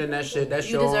disappointed in that shit, that's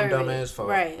your own dumb ass fault.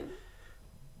 Right.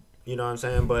 You know what I'm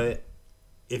saying? But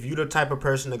if you the type of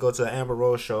person to go to an Amber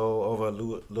Rose show over a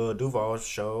Lil Duval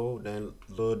show, then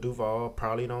Lil Duval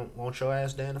probably don't want your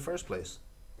ass there in the first place.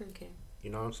 Okay. You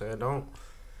know what I'm saying?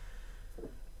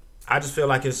 I just feel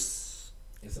like it's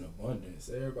an abundance.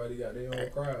 Everybody got their own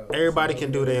crowd. Everybody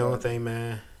can do their own thing,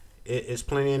 man. It's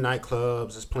plenty of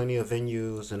nightclubs, there's plenty of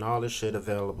venues, and all this shit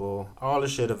available. All this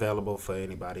shit available for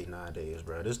anybody nowadays,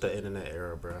 bro. This the internet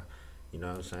era, bro. You know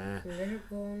what I'm saying? They're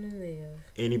going to live.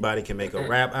 Anybody can make a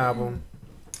rap album.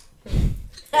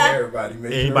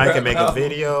 Anybody can make a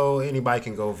video. Anybody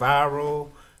can go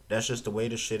viral. That's just the way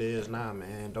the shit is now,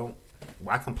 man.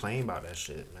 Why complain about that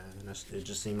shit, man? It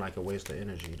just seemed like a waste of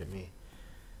energy to me.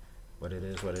 But it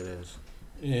is what it is.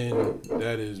 And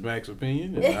that is Mac's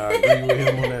opinion, and I agree with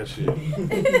him on that shit.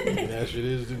 And that shit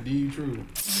is indeed true.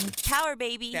 Power,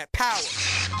 baby. That power.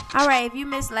 All right, if you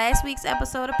missed last week's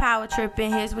episode of Power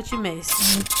Tripping, here's what you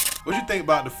missed. What you think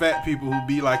about the fat people who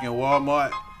be like in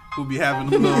Walmart, who be having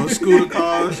them little scooter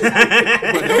cars, but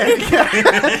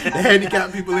the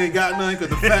handicapped people ain't got none because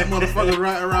the fat motherfuckers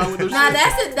riding around with them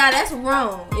shit? That's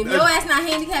wrong. If your ass not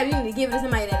handicapped, you need to give it to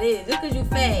somebody that is. Just because you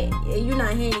fat, you're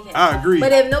not handicapped. I agree.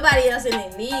 But if nobody else in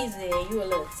it needs it, you a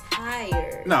little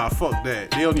tired. Nah, fuck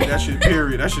that. They don't need that shit,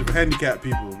 period. That shit for handicapped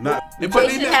people. They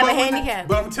should have a handicap.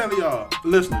 But I'm telling y'all,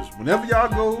 listeners, whenever y'all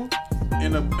go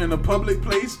in a public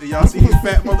place and y'all see these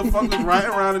fat motherfuckers riding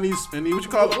around in these what you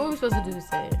call it? What are we supposed to do,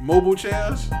 say? Mobile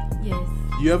chairs? Yes.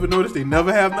 You ever notice they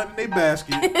never have nothing in their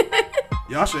basket?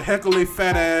 Y'all should heckle their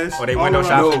fat ass. Or they window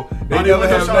shopping. No, they never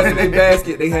have nothing in their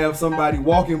basket. They have somebody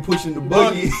walking, pushing the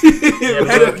buggy.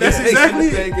 That's exactly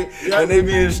it. And they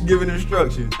being given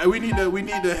instructions. And we need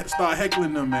to start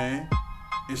heckling them, man.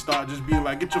 And start just being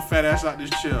like, get your fat ass out this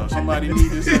chair. Somebody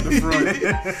need this at the front.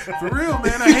 For real,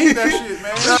 man. I hate that shit,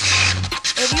 man.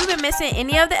 If you've been missing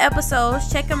any of the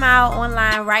episodes, check them out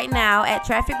online right now at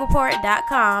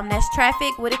trafficreport.com. That's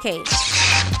traffic with a K.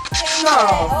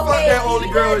 No, fuck that only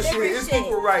girl shit. It's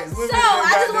equal rights. So,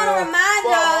 I just want to remind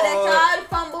y'all that y'all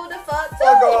fumbled the fuck too.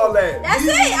 Fuck all that. That's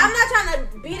it. I'm not trying to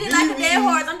beat it like a dead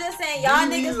horse. I'm just saying y'all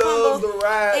niggas fumbled.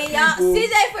 And y'all,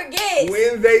 CJ forgets.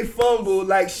 When they fumble,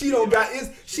 like she don't got it.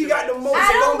 She got the most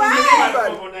fumbles than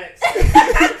anybody.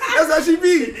 That's how she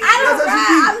be. That's how she be.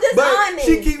 I'm just but honest.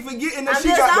 she keep forgetting that she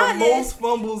got the most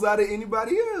fumbles out of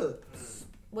anybody else.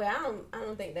 Well, I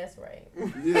don't think that's right.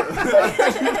 Yeah.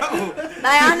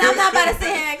 Like, I'm not about to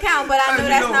sit here and count, but I know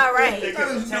that's not right.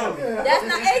 That's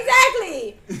not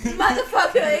exactly,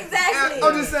 motherfucker. Exactly.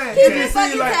 I'm just saying. Keep your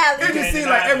fucking tally. It just seems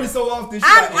like every so often she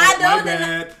I don't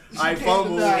deny. I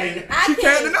fumbled. She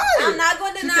can't deny it. I'm not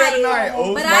going to deny it.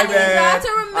 Oh, but I need y'all to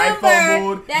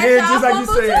remember that then, y'all just like you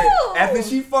fumbled said, too. after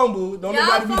she fumbled, don't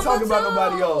nobody be talking about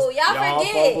nobody else. Y'all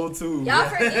forget. Fumbled too. Y'all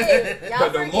forget.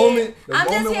 But the moment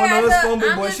one of us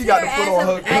fumbled, boy, she got to put on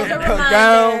her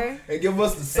gown and give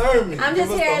us the sermon. I'm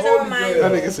just here as a reminder. I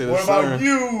think it's What about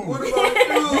you? What about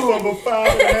you? Fumble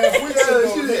 5.5 weeks ago.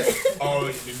 Oh,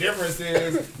 the difference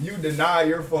is you deny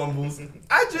your fumbles.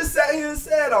 I just sat here and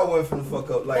said I went for the fuck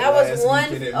up like that was last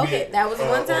one. week and Okay, that was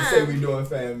one time. Say we doing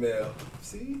fan mail.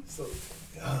 See, so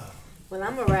Well,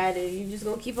 I'm a rider. You just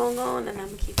gonna keep on going, and I'm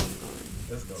gonna keep on going.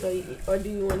 Let's go. So, or do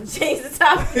you want to change the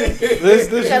topic? Let's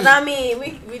Because just, I mean,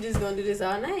 we just gonna do this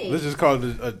all night. let's just call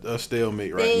it a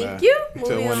stalemate right now. Thank you. Until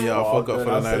Moving one of on. y'all fuck up for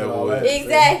the I night said over all with. that.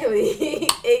 Exactly.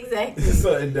 Exactly.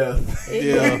 Sudden death.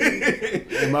 Yeah.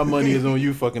 And my money is on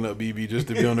you fucking up, BB, just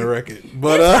to be on the record.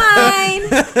 But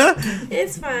It's fine.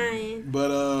 It's fine.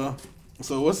 but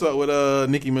so what's up with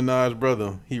Nicki Minaj's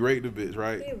brother? He raped the bitch,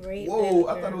 right? He raped Whoa, that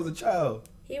I thought it girl. was a child.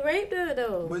 He raped her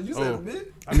though. But you said Oh. a bitch.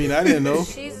 I mean, I didn't know.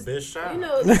 She's, Bitch child. you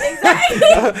know, exactly.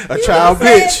 A You child know,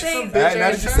 said bitch. things. Now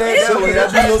that you said it that way, I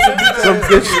do know some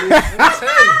bitch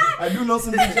ass. I do know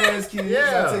some bitch ass kids.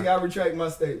 Yeah. I retract my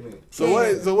statement.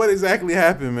 So what exactly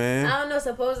happened, man? I don't know.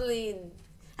 Supposedly,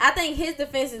 I think his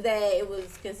defense is that it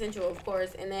was consensual, of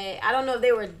course, and that I don't know if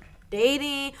they were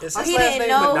dating Is or his he last didn't name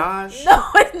know. Minaj? No,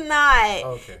 it's not.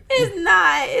 Okay. It's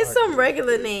not. It's some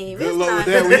regular name. Good It's luck not. with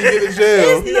that when you get to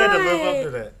jail. It's He had to live not. up to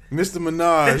that. Mr.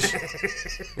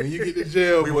 Minaj. When you get to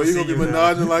jail, We boy, will you see gonna be you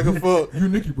now. Minajing like a fuck. You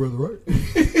Nicki brother, right?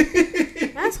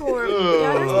 That's horrible. Oh,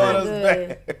 Y'all, that's not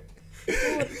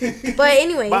that's good. But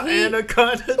anyway, My he,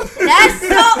 anaconda. that's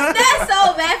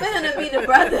so bad for him to be the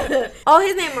brother. Oh,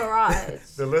 his name Mirage.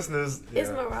 The listeners. It's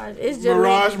Yeah. Mirage. It's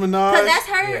Mirage Minaj. Cause that's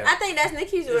her. Yeah. I think that's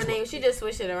Nicki's real name. She just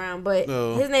switched it around, but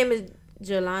No. his name is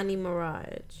Jelani Mirage.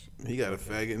 He got a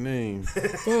faggot name.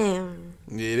 Damn.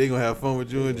 Yeah, they gonna have fun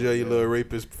with you in jail, you little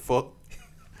rapist fuck.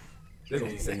 They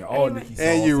gonna be singing all Nicki songs.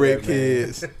 And you to rape that man.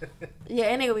 kids. Yeah,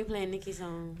 and they gonna be playing Nicki's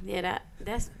song. Yeah,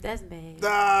 that's bad.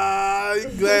 Ah,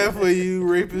 glad for you,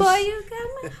 rapist. Boy, you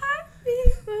got my heart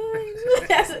beat.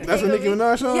 That's a Nicki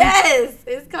Minaj song? Yes,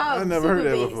 it's called. I never Super heard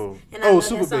that Bass. before. And I Oh, love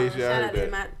Super that song. Bass, yeah, I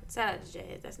heard that. Shout out to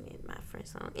Jazz. That's me and my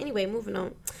friend's song. Anyway, moving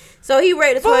on. So he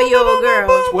raped a 12-year-old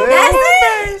girl. 12?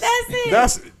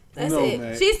 That's it. That's no, it.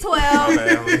 man. She's 12. My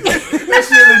bad. That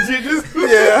shit legit just.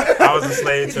 Yeah. I was a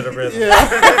slave to the rhythm. Yeah.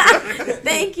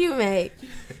 Thank you, Meg,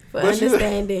 for But she-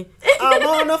 understanding. I'm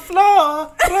on the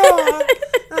floor.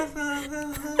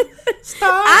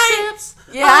 Starships.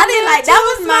 I didn't like that.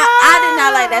 Was I did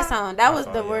not like that song. That was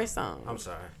the yeah. worst song I'm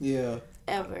sorry. Yeah.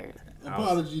 ever.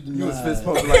 Apology You was denied. fist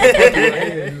pumping like a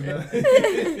fucking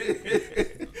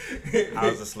head. I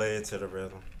was a slave to the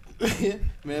rhythm.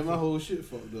 Man, my whole shit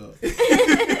fucked up.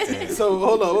 So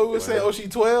hold on, what we were saying? Oh, she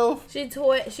 12.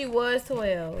 She was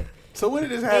 12, So when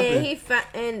did this and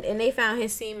happen? and they found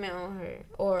his semen on her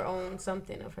or on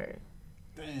something of her.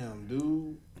 Damn,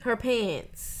 dude. Her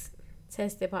pants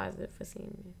tested positive for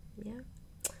semen. Yeah,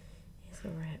 it's a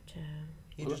rap, child.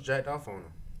 He just jacked off on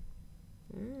her.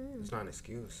 Mm. It's not an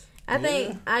excuse.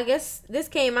 I guess this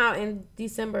came out in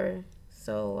December,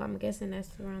 so I'm guessing that's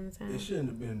around the time. It shouldn't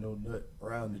have been no nut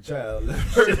around the child in the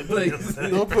first place.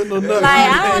 Don't put no nuts. Like,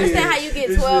 I don't in understand your how you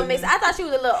get 12 mixed. I thought she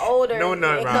was a little older. No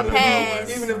nut and around could the pass.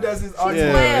 nose. Even if that's his Yeah,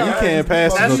 argument. 12. you can't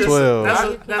pass That's no just- 12. that's I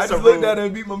a just rule. looked at her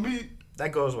and beat my meat.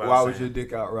 That goes without Why was saying. your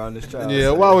dick out around this child? Yeah,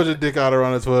 why was your dick out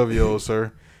around a 12-year-old,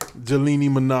 sir? Jelini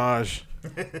Minaj.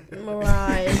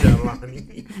 Mirage.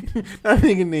 Jelani. That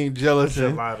nigga named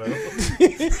Gelatin.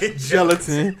 Gelato.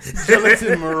 Gelatin.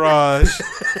 Gelatin Mirage.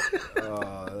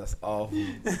 Oh, that's awful.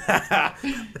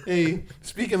 Hey,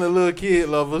 speaking of little kid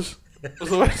lovers.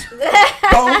 So,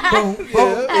 Boom, boom,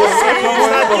 boom.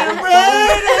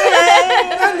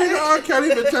 that nigga R. Kelly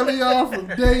been telling y'all from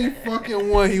day fucking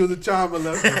one he was a child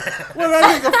molester. Well,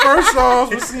 that nigga first songs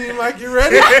would seem like you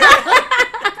ready.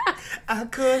 I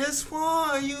could have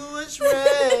sworn you was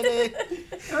ready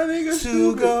That nigga to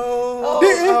stupid. go.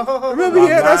 Didn't, remember he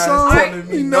had that song? telling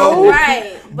me You no. know?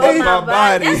 Right. But Hey, my my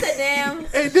body. body. That's a damn.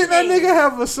 Hey, didn't that nigga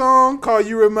have a song called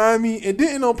 "You Remind Me"? And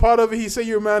didn't no part of it he said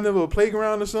you remind him of a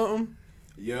playground or something?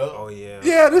 Yup. Oh, yeah.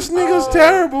 Yeah, this nigga's Oh,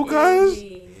 terrible, cuz.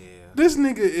 Yeah. This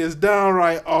nigga is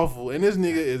downright awful, and this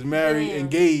nigga is married, Damn.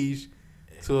 engaged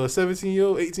to a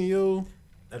 17-year-old, 18-year-old.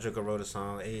 That joker wrote a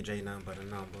song, Age ain't nothing but a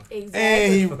number. Exactly.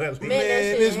 And he, Man, that man,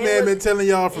 shit, this and man it been was- telling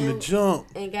y'all from the and- jump.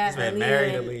 And got This man Aaliyah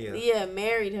married and- Aaliyah. Yeah,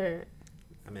 married her.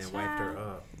 That man wiped her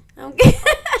up. Okay.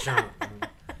 Jump.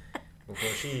 Before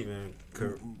she even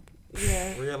could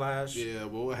Yeah. realize. Yeah, but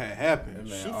what had happened?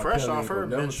 Man, She R. fresh Kelly off ain't her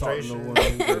gonna never talk to no administration.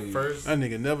 woman these Her days. first That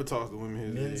nigga never talks to women his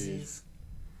age. menses.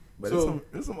 But So-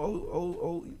 there's some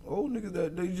old niggas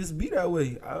that they just be that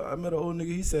way. I met an old nigga.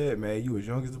 He said, "Man, you as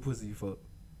young as the pussy you fuck."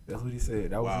 That's what he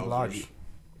said. That was his Wowzers. logic.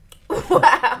 Wow.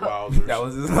 Wowzers. That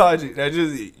was his logic. That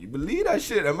just you believe that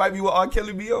shit. That might be what R.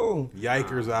 Kelly be on.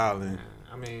 Yikers Island.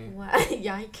 I mean, Wow.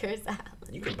 Yikers Island.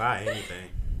 you can buy anything.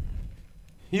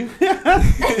 You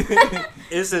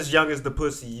It's as young as the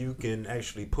pussy you can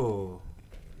actually pull.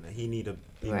 Now, he need to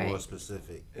be Right. more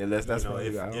specific. Unless that's You know, what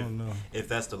if- I if- don't know. If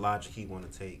that's the logic he want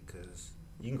to take, because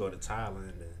you can go to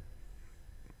Thailand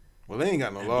and Well, they ain't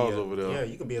got no laws over there. Yeah,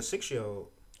 you could be a 6-year-old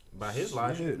by his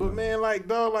logic. But man, like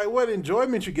dog, like what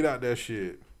enjoyment you get out that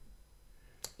shit?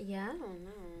 Yeah, I don't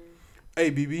know. Hey,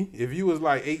 BB, if you was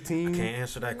like 18, Can't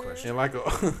answer that question. and like a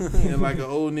and like an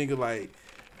old nigga like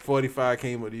 45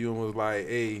 came up to you and was like,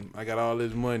 "Hey, I got all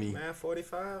this money." Man,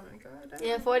 45. Goddamn.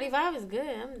 Yeah, 45 is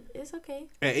good. It's okay.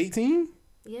 At 18?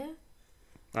 Yeah. All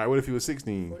right, what if he was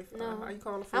 16? 45. No. How you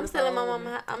calling I'm still in my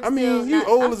 45? mama. I mean, you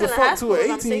old as a fuck to an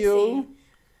 18-year-old. 16.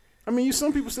 I mean, you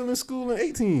some people still in school at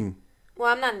 18.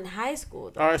 Well, I'm not in high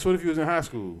school though. All right, so what if you was in high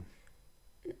school?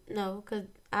 No, cause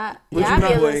But I'd be you a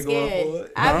little ain't going scared. for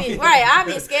it. I'd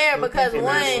be scared because You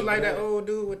one. like that old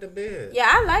dude with the beard. Yeah,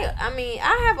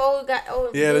 I have old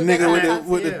Yeah, the dudes that nigga with I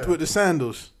the talk to. with the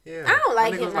sandals. Yeah. I don't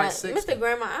like That nigga him. was like Like, 60. Mr.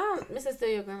 Grandma, Mr. Still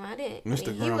Your Grandma. I didn't. Mr.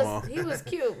 I mean, Grandma. He was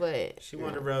cute, but She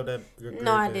wanted to rub that.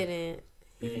 no, I didn't.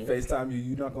 If you FaceTime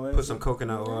you not gonna Put some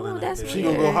coconut oil in that that's bitch. She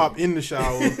gonna go hop in the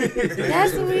shower.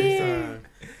 That's weird.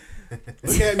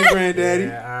 Look at me, granddaddy.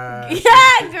 Yeah,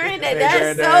 Yeah, granddad,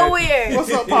 that's so granddad. weird.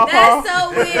 What's up, Papa? That's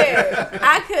so weird.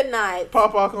 I could not.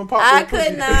 Papa come pop. I that pussy.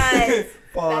 could not.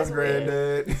 Pause, That's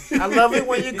weird. granddad. I love it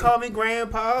when you call me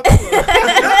grandpa.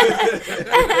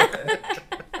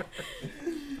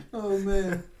 Oh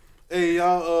man. Hey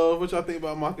y'all, what y'all think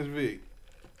about Marcus Vick?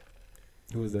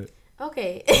 Who is that?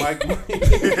 Okay. Mike,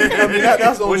 I mean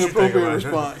that's the What only you think appropriate about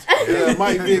him? response.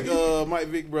 Yeah, Mike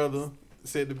Vick brother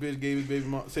said the bitch gave his baby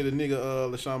mom. Said the nigga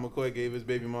LaShawn McCoy gave his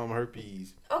baby mama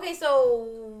herpes. Okay, so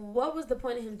what was the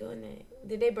point of him doing that?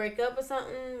 Did they break up or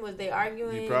something? Was they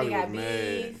arguing? He probably They got was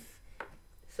mad. beef.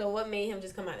 So what made him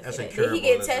just come out and That's say that? Did he incurable,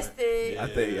 get isn't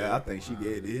tested? Yeah. I think she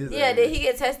gave his. Yeah, did he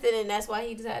get tested and that's why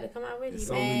he decided to come out with it? In He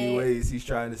so mad? many ways he's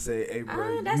trying to say, "Hey,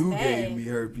 bro, that's you bad. gave me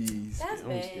herpes." That's I'm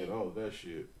bad. scared of all of that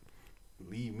shit.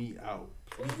 Leave me out,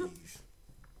 please.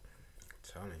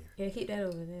 Telling you. Yeah, keep that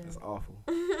over there. That's awful.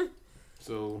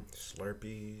 So,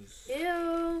 Slurpees.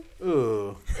 Ew.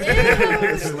 Ew.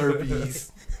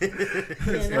 Slurpees.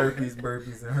 Slurpees,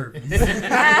 burpees, and herpes.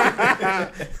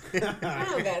 I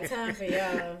don't got time for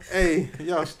y'all. Hey,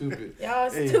 y'all stupid.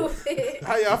 Y'all Hey. stupid.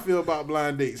 How y'all feel about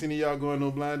blind dates? Any of y'all going on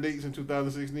blind dates in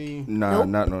 2016? Nah, Nope.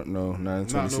 not in Not no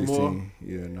 2016. more?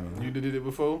 Yeah, no. You did it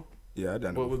before? Yeah, I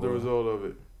done it What was the before. result of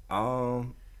it?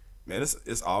 Man,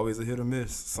 it's always a hit or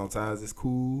miss. Sometimes it's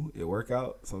cool, it work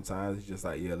out. Sometimes it's just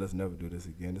like, yeah, let's never do this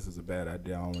again. This is a bad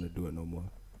idea. I don't want to do it no more.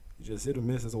 It's just hit or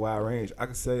miss. It's a wide range. I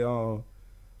could say, You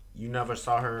never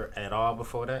saw her at all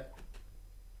before that?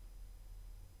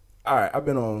 all right, I've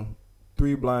been on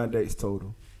 3 blind dates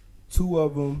total. 2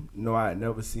 of them, no, I had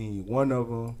never seen. 1 of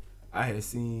them, I had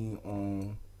seen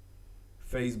on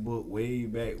Facebook way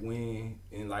back when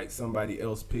in like somebody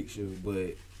else's picture,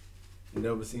 but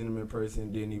never seen them in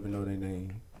person. Didn't even know their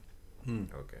name.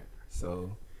 Okay.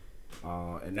 So,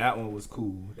 and that one was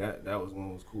cool. That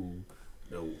one was cool.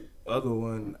 The other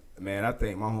one, man, I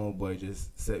think my homeboy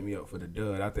just set me up for the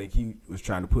dud. I think he was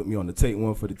trying to put me on the take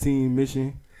one for the team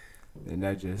mission, and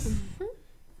that just,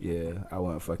 yeah, I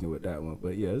wasn't fucking with that one.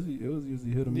 But yeah, it was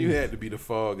usually hit or miss. You had to be the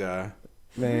fall guy.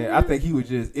 Man, I think he was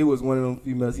just, it was one of them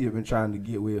females he had been trying to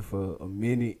get with for a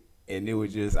minute, and it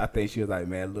was just, I think she was like,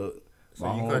 man, look.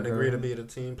 So you couldn't agree to be the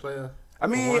team player? I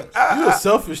mean, You a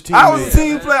selfish teammate. I was a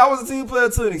team player. I was a team player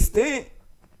to an extent.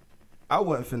 I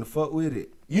wasn't finna fuck with it.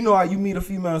 You know how you meet a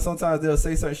female and sometimes they'll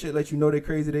say certain shit, let you know they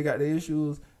crazy, they got their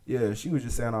issues. Yeah, she was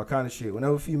just saying all kind of shit.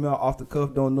 Whenever a female off the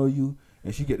cuff don't know you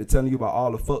and she get to telling you about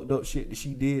all the fucked up shit that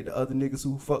she did to other niggas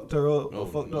who fucked her up or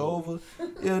fucked her over.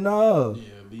 Yeah, no.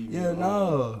 Yeah,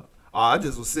 no. I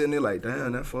just was sitting there like,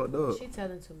 damn, that fucked up. She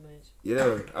telling too much.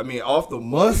 Yeah, I mean, off the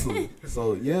muscle.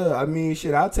 So, yeah, I mean,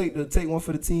 shit, I'll take one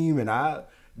for the team, and I'll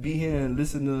be here and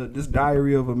listen to this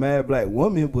diary of a mad black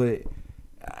woman, but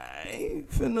I ain't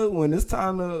finna, when it's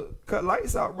time to cut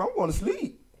lights out, bro, I'm going to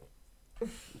sleep.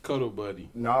 Cuddle buddy.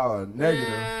 Nah,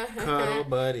 negative. Cuddle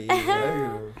buddy.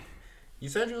 Negative. You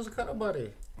said you was a cuddle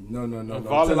buddy. No.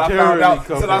 Voluntarily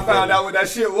Till I found out what that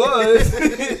shit was.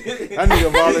 I need a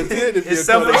volunteer to be It's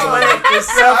a cuddle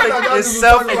buddy.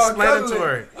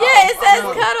 self-explanatory. Yeah, it says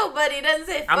cuddle buddy. It doesn't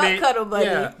say fuck I mean, cuddle buddy.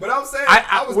 yeah. But I'm saying, I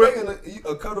I was we're- thinking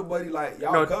a cuddle buddy, like,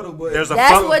 y'all No, cuddle buddy. there's a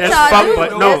That's fuck. what There's y'all fuck do.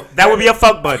 buddy. No, that would be a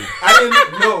fuck buddy. I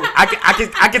didn't know. I can.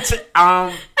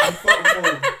 I'm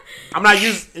fucking I'm not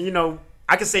using. You know,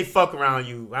 I can say fuck around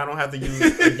you. I don't have to use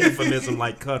a euphemism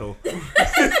like cuddle.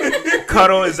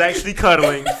 Cuddle is actually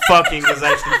cuddling. Fucking is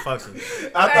actually fucking.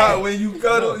 I thought when you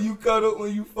cuddle,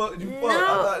 when you fuck, you fuck. I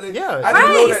thought that, Yeah. I didn't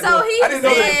know Right, that. so he I didn't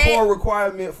know that said- core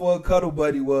requirement for a cuddle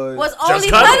buddy was Was only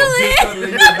cuddle. cuddling. just cuddling,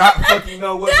 you not fucking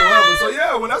know whatsoever. So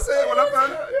yeah, when I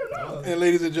found out, yeah, no. And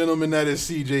ladies and gentlemen, that is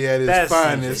CJ at his That's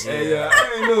finest. CJ. Hey,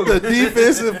 I ain't know. The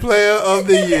defensive player of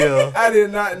the year. I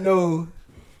did not know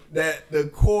that the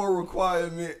core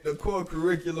requirement, the core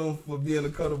curriculum for being a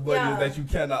cuddle buddy Yeah. is that you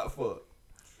cannot fuck.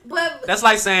 But That's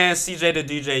like saying CJ the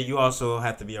DJ. You also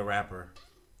have to be a rapper,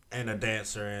 and a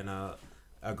dancer, and a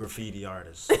graffiti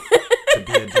artist to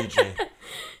be a DJ.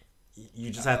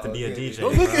 You just have to be a DJ.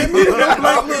 Don't look at me. I'm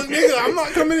like, look, nigga, I'm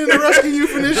not coming in to rescue you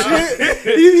from this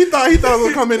shit. He thought I was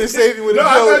gonna come in and save you with No, a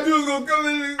I joke. thought you was gonna come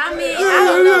in. I mean, I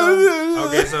don't know.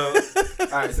 Okay, so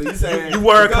All right, so you saying You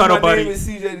were a because cuddle my buddy. name is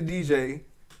CJ the DJ.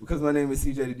 Because my name is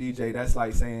CJ the DJ, that's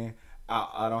like saying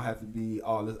I don't have to be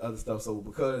all this other stuff. So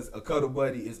because a cuddle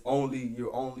buddy is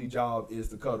your only job is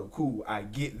to cuddle. Cool, I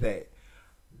get that.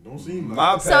 Don't seem like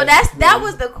My So that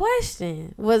was the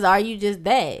question. Are you just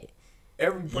that?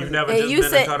 every person. you've never And just you been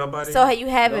said a cuddle buddy. so. You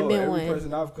haven't No, been every one.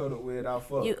 person I've cuddled with, I've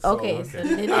fucked. You so, okay? So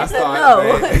then I that's a thought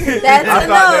no. that- That's I a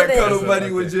thought no. that Then. cuddle buddy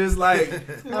was just like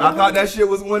I thought that shit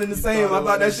was one and the same. I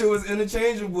thought that shit was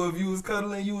interchangeable. If you was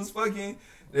cuddling, you was fucking.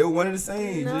 They were one and the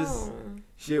same. Just No.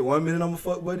 shit. 1 minute I'm a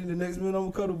fuck buddy, the next minute I'm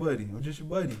a cuddle buddy. I'm just your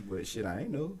buddy. But shit, I ain't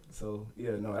know. So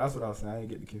yeah, no, that's what I was saying. I ain't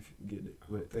get it.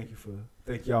 But thank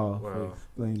y'all for Well,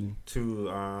 explaining.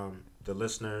 To the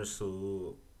listeners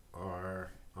who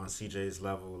are on CJ's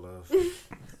level of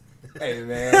Hey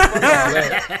man, fuck all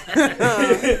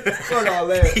that. Fuck all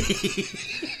that.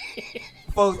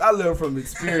 Folks, I live from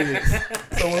experience.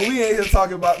 So when we ain't here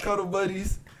talking about cuddle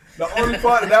buddies, the only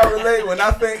part that I relate when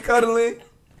I think cuddling,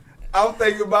 I'm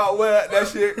thinking about where that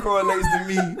shit correlates to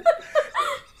me.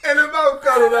 And if I'm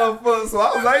cuddled up for, so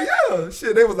I was like, yeah,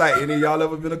 shit. They was like, any of y'all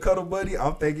ever been a cuddle buddy?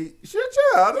 I'm thinking, shit,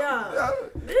 yeah.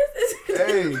 This is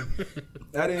Hey,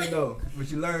 I didn't know, but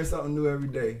you learn something new every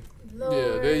day. Lord,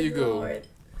 Yeah, there you go. Lord.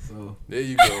 So there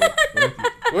you go.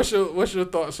 What's your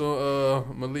thoughts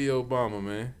on Malia Obama,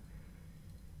 man?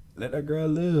 let that girl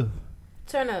live.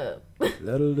 Turn up. Let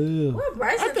her live. What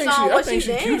Bryson I think song she- I was think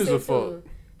she she cute as a dancing fuck. to?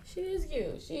 She is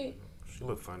cute. she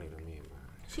look funny to me, man.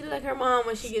 She look like her mom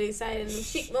when she get excited and them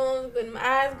cheekbones when my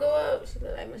eyes go up. She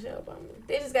look like Michelle Obama.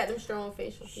 They just got them strong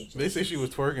facial features. They say she was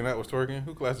twerking. That was twerking.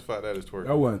 Who classified that as twerking?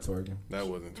 I wasn't twerking. That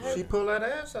wasn't She twerking. pulled that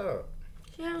ass out.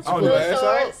 She had Oh, some the little ass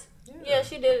shorts. Yeah,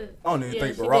 she did. I don't even Yeah,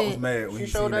 think she Barack did. was mad when She he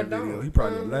showed seen that that video. dome. He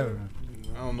probably 11.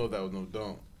 I don't know if that was no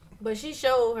dump. But she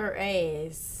showed her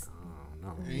ass.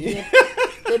 Oh no.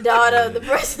 The daughter of the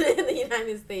president of the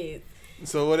United States.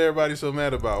 So what everybody so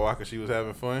mad about? Why? 'Cause she was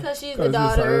having fun? Because she's 'Cause the it's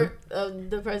daughter of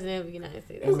the president of the United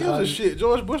States. Who gives a shit?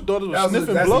 George Bush daughters was That's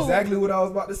sniffing blow. exactly what I was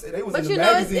about to say. They was But in you the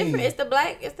know magazine. it's different. It's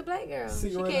the black girl. She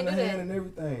Cigarette can't in do the hand that. and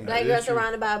everything. Black That girl is true.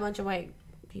 surrounded by a bunch of white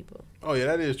people. Oh yeah,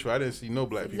 that is true. I didn't see no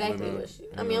black Exactly people in what the. she.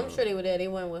 I mean, I'm sure they were there. They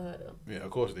weren't with her though. Yeah,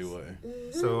 of course they wasn't.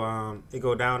 So it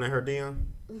go down in her DM.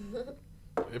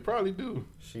 It probably do.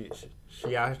 She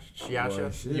out Boy,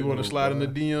 here. shit, You want to no, slide in boy.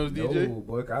 the DMs, DJ? No,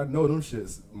 boy, I know them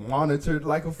shits monitored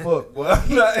like a fuck. Boy,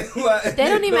 I'm not, like, They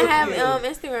don't even no have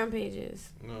kidding. Instagram pages.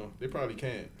 No, they probably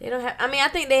can't. They don't have. I mean, I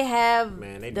think they have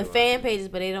Man, they the do it. fan pages,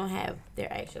 but they don't have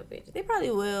their actual pages. They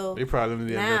probably will. They probably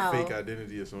under Now. their fake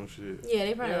identity or some shit. Yeah,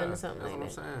 they probably Yeah, under that's something what I'm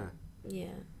like that. saying. Yeah.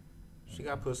 She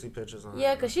got pussy pictures on.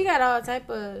 Yeah, cause she got all type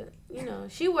of,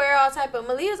 she wear all type of.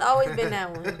 Malia's always been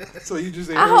that one. So you just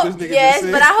ain't I heard hope, this nigga yes, just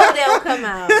say? but I hope they don't come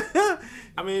out.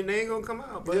 I mean, they ain't gonna come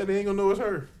out, but Yeah, they ain't gonna know it's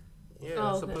her. yeah,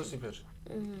 Oh, it's okay. a pussy picture.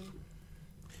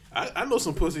 I know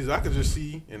some pussies I could just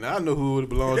see, and I know who it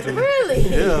belongs to. Really?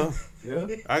 Yeah, Yeah.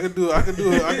 I could do a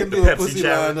Pepsi pussy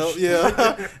challenge. lineup.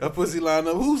 Yeah, a pussy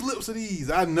lineup. Whose lips are these?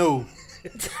 I know.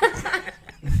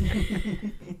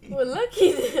 Well,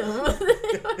 lucky them.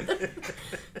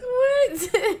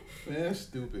 What? Man, that's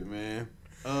stupid, man.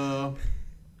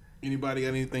 Anybody got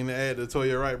anything to add to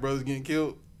Toya Wright brothers getting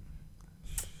killed?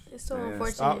 It's so Man,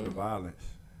 unfortunate. stop the violence.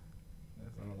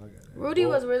 That's all I got. Rudy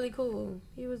was really cool.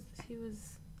 He was.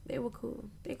 They were cool.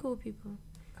 They cool people.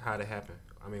 How'd it happen?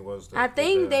 I mean, what was the? I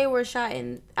think they were shot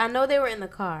in. I know they were in the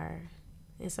car,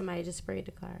 and somebody just sprayed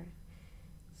the car.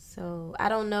 So I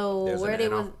don't know There's where an they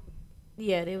NO? was.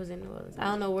 Yeah, they was in New Orleans. I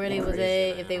don't know where they was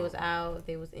at. If they was out, if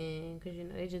they was in, because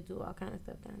they just do all kind of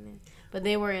stuff down there. But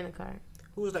they were in the car.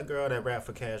 Who was that girl that rapped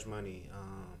for Cash Money?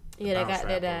 The Yeah, they bounce got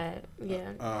that rapper? died.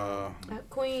 Yeah, Uh,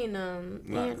 Queen. not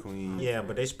yeah. Queen. Yeah,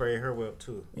 but they sprayed her whip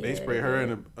too. They Yeah, sprayed her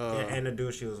in the And the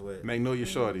dude she was with. Magnolia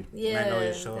Shorty. Yeah,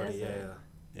 Magnolia Shorty. that's Yeah. it.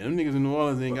 Yeah, them niggas in New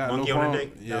Orleans ain't got no Monkey on the qualms.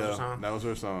 Dick? That was Yeah, her song? that was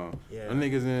her song. Yeah. Them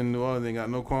niggas in New Orleans ain't got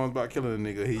no qualms about killing a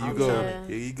nigga. Here you I'm go. sorry.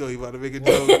 Here you go. You about to make a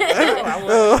joke. You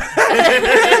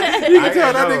I can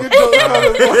tell that know. nigga joke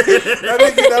coming, boy. That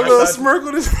nigga, that little smirk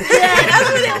on his face. Yeah, that's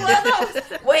what it was. I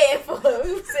was waiting for it.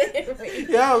 We was saying,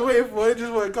 Yeah, I was waiting for it. It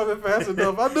just wasn't coming fast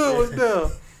enough. I knew it was there.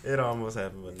 It almost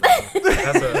happened, but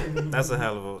no. That's a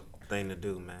hell of a thing to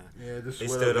do, man. Yeah, just They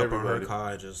sweat stood up up on her everybody.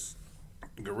 car and just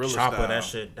Gorilla chopper style. that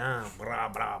shit down. Blah,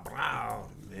 blah, blah.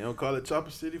 They don't call it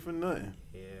Chopper City for nothing.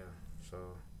 Yeah, so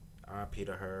R.I.P.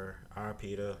 to her.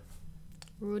 R.I.P. to,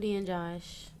 Rudy and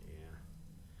Josh.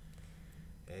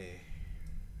 yeah. Hey.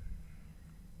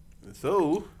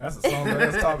 So, That's a song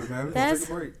ass topic, man. We gonna take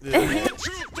a break. yeah.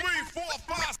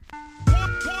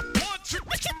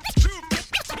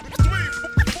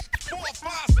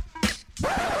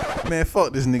 Man,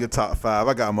 fuck this nigga top 5.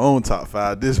 I got my own top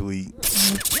 5 this week.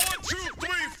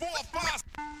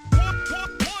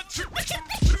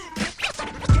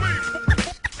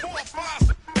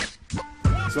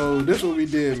 So this what we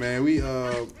did, man. We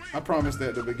I promised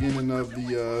at the beginning of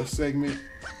the segment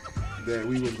that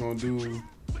we was gonna do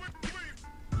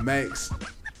Max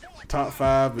top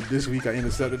 5, but this week I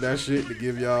intercepted that shit to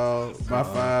give y'all my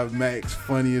 5 Max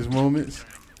funniest moments.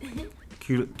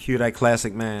 Cue that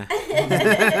classic, man.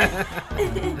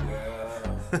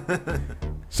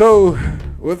 So,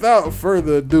 without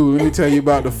further ado, let me tell you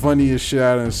about the funniest shit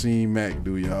I done seen Mac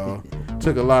do, y'all.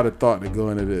 Took a lot of thought to go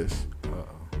into this.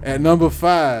 At number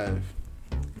 5,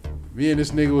 me and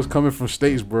this nigga was coming from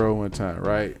Statesboro one time,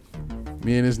 right?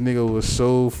 Me and this nigga was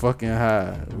so fucking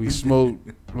high. We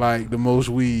smoked like the most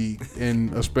weed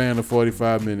in a span of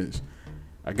 45 minutes.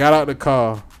 I got out the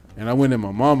car and I went in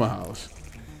my mama's house.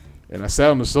 And I sat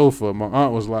on the sofa. My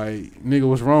aunt was like, nigga,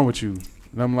 what's wrong with you?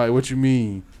 And I'm like, what you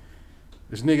mean?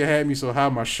 This nigga had me so high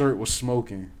my shirt was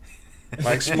smoking.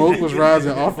 Like smoke was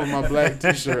rising off of my black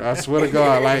t-shirt. I swear to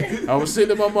God. Like I was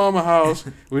sitting in my mama's house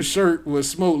with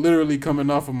smoke literally coming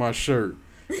off of my shirt.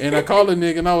 And I called the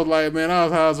nigga and I was like, man, I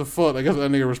was high as a fuck. I guess what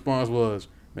that nigga response was,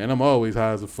 man, I'm always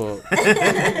high as a fuck.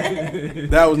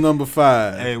 That was number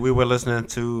 5. Hey, we were listening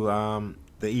to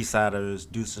the East Siders,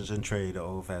 Deuces and Trey, the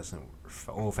old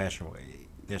fashioned way.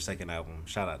 Their second album.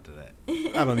 Shout out to that.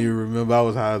 I don't even remember. I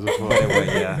was high as a fuck. Anyway,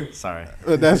 yeah, sorry.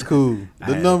 But that's cool. I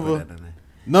The had to put that in there.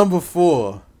 number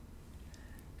 4,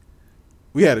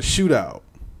 we had a shootout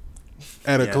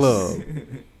at a Yes. club,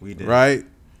 We did. right?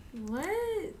 What?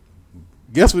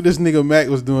 Guess what this nigga Mac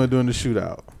was doing during the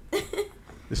shootout?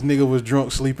 This nigga was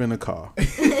drunk, sleeping in the car.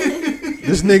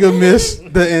 This nigga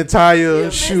missed the entire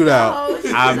shootout.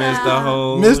 I missed the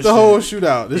whole Missed the whole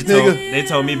shootout. This nigga. They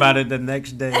told me about it the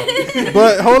next day.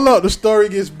 But hold up, the story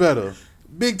gets better.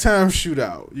 Big time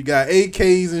shootout. You got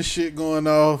AKs and shit going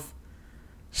off,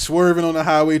 swerving on the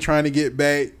highway trying to get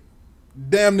back.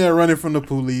 Damn near running from the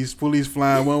police. Police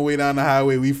flying one way down the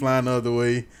highway, we flying the other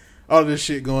way. All this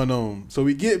shit going on. So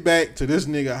we get back to this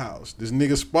nigga house. This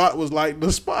nigga spot was like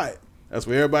the spot. That's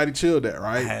where everybody chilled at, I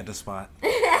right? had the spot.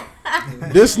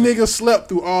 This nigga slept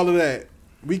through all of that.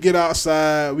 We get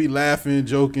outside, we laughing,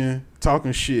 joking,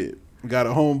 talking shit. We got a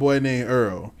homeboy named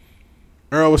Earl.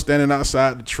 Earl was standing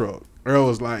outside the truck. Earl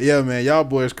was like, yeah, man, y'all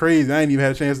boys crazy. I ain't even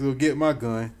had a chance to go get my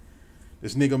gun.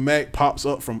 This nigga Mac pops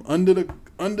up from under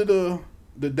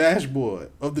the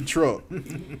dashboard of the truck,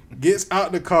 gets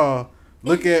out the car,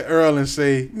 look at Earl and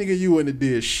say, nigga, you wouldn't have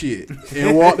did shit.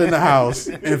 And walked in the house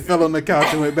and fell on the couch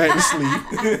and went back to sleep.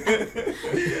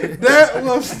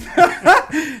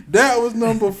 That was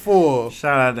number 4.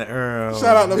 Shout out to Earl.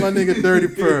 Shout out to my nigga Dirty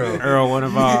Pearl. Earl, one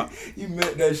of our You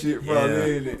met that shit probably, Yeah.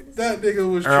 ain't it? That nigga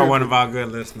was Earl, tripping. one of our good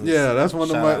listeners. Yeah, that's one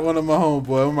Shout of out. my homeboys,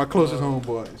 one of my closest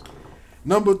homeboys.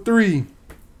 Number 3, you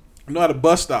know how the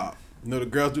bus stop. You know the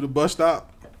girls do the bus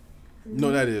stop? You know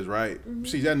what that is, right?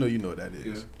 See, I know you know what that is.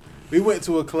 Yeah. We went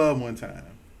to a club one time.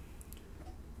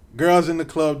 Girls in the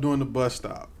club doing the bus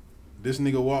stop. This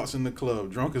nigga walks in the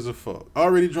club, drunk as a fuck.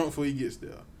 Already drunk before he gets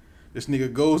there. This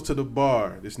nigga goes to the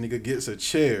bar. This nigga gets a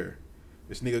chair.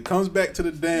 This nigga comes back to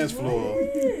the dance floor,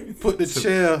 put the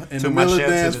chair in the Took my middle of the chair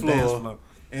dance to the dance floor, floor.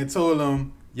 and told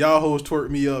him, y'all hoes twerk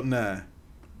me up now.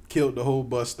 Killed the whole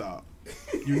bus stop.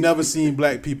 You never seen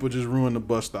black people just ruin the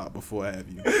bus stop before, have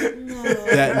you?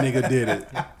 That nigga did it.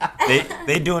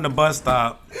 They doing the bus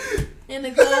stop. In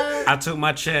the club. I took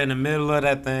my chair in the middle of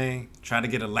that thing, tried to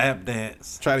get a lap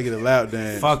dance. Try to get a lap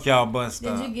dance. Fuck y'all bus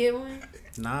Did stop. you get one?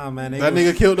 Nah, man. That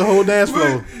nigga killed the whole dance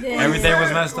floor. Everything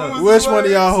was messed up. Which one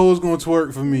of y'all hoes gonna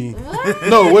twerk for me?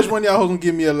 No, which one of y'all hoes gonna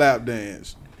give me a lap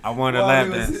dance? I wanted a While lap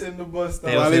they was dance. hitting the bus stop.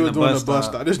 They was While they in was the doing bus the bus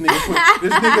stop. stop.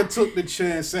 This nigga took the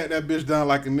chair and sat that bitch down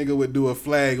like a nigga would do a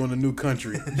flag on the new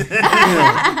country.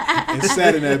 Yeah. And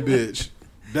sat in that bitch.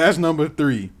 That's number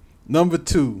 3. Number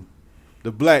 2,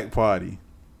 the black party.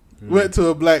 Went to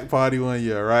a black party one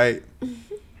year, right?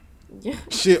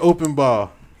 Shit, open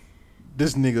bar.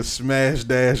 This nigga smash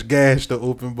dash gash the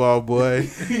open bar, boy.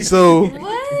 So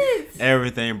What?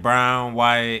 Everything brown,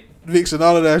 white, mixing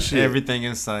all of that shit. everything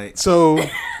in sight. So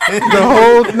The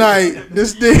whole night,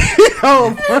 this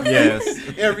nigga,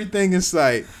 Yes. everything in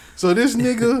sight. So this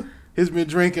nigga has been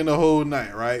drinking the whole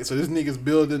night, right? So this nigga's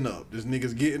building up. This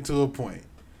nigga's getting to a point.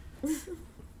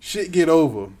 Shit get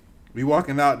over. We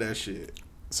walking out that shit.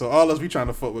 So all us, we trying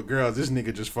to fuck with girls. This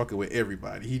nigga just fucking with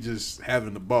everybody. He just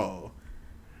having the ball.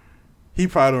 He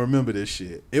probably don't remember this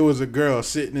shit. It was a girl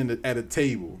sitting at a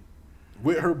table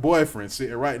with her boyfriend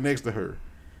sitting right next to her.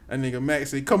 That nigga Mac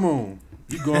said, "Come on,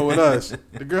 you going with us?"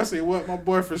 The girl said, "What? My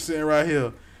boyfriend sitting right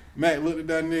here." Mac looked at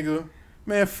that nigga.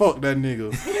 Man, fuck that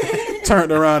nigga.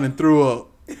 Turned around and threw up.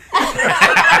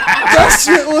 That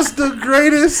shit was the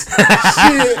greatest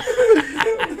shit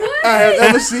I have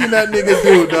ever seen that nigga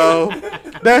do, dog.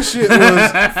 That shit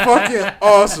was fucking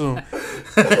awesome.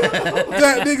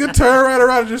 That nigga turned right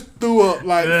around and just threw up.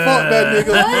 Like, fuck that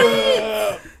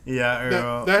nigga. Yeah,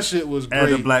 Earl. That shit was great. At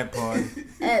the black party.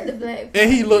 At the black.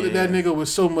 And he looked at that nigga with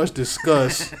so much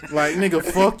disgust. Like, nigga,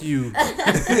 fuck you.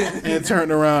 And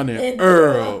turned around and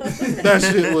Earl. That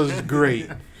shit was great.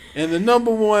 And the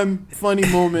number one funny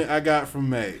moment I got from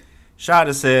Mac. Shout out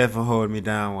to Seth for holding me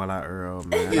down while I Earl,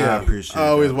 man. Yeah, I appreciate it. I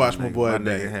always that, watch my boy My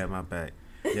back. nigga had my back.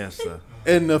 Yes, sir.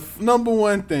 And the number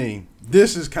one thing,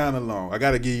 this is kind of long. I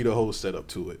got to give you the whole setup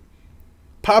to it.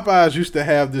 Popeyes used to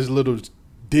have this little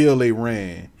deal they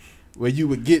ran where you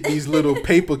would get these little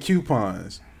paper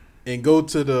coupons and go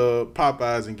to the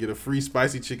Popeyes and get a free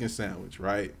spicy chicken sandwich,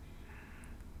 right?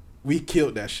 We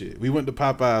killed that shit. We went to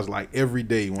Popeyes like every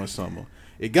day one summer.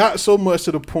 It got so much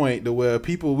to the point to where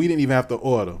people, we didn't even have to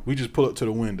order. We just pull up to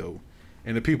the window.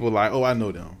 And the people were like, oh, I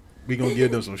know them. We gonna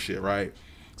give them some shit, right?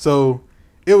 So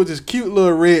it was this cute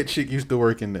little red chick used to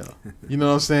work in there. You know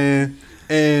what I'm saying?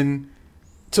 And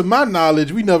to my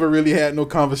knowledge, we never really had no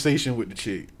conversation with the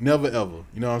chick. Never, ever.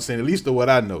 You know what I'm saying? At least to what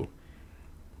I know.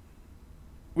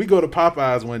 We go to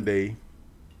Popeyes one day.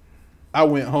 I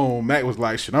went home. Mac was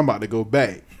like, shit, I'm about to go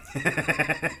back.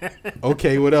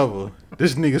 Okay, whatever.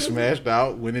 This nigga smashed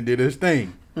out, went and did his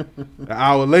thing. An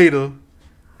hour later,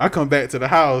 I come back to the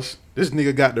house. This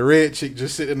nigga got the red chick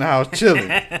just sitting in the house chilling.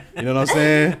 You know what I'm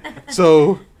saying?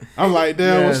 So I'm like,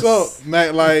 damn, Yes. what's up?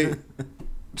 Mac like,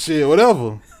 shit,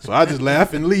 whatever. So I just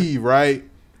laugh and leave, right?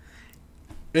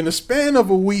 In the span of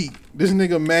a week, this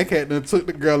nigga Mac had done took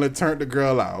the girl and turned the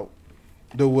girl out.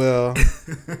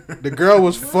 The girl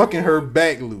was fucking her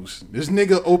back loose. This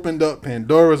nigga opened up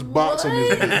Pandora's box on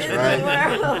this bitch,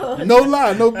 right? No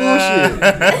lie, no bullshit.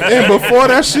 And before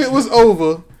that shit was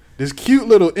over, this cute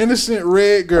little innocent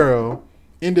red girl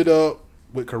ended up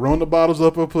with Corona bottles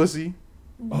up her pussy.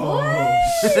 Oh,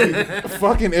 shit.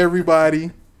 Fucking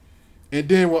everybody. And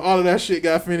then when all of that shit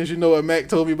got finished, you know what Mac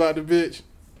told me about the bitch?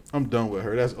 I'm done with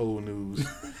her. That's old news.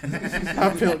 I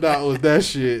pimped out with that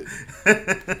shit.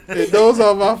 And those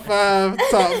are my 5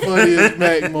 top funniest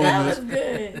Mac That was moments.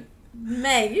 good.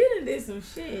 Mac, you done did some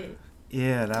shit.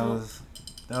 Yeah, that was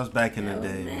back in the That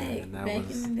was day, Mac, man. That back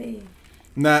was in the day.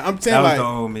 Nah, I'm that telling was the like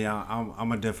old me.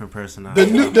 I'm a different person now.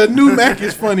 the new Mac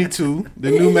is funny too.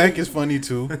 The new Mac is funny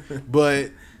too.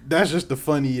 But that's just the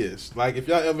funniest. Like if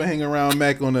y'all ever hang around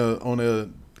Mac on a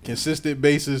consistent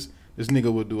basis, this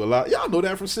nigga will do a lot. Y'all know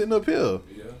that from sitting up here.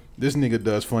 Yeah. This nigga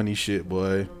does funny shit,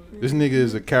 boy. This nigga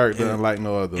is a character unlike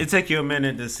no other. It take you a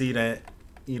minute to see that.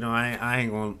 You know, I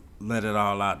ain't gonna let it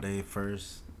all out there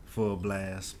first, full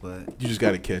blast. But You just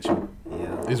gotta catch it.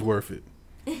 yeah, It's worth it.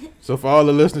 So for all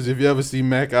the listeners, if you ever see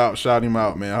Mac out, shout him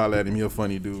out, man. Holla at him. He a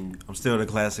funny dude. I'm still the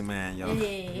classic man, yo.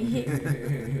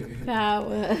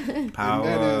 Power.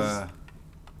 Power.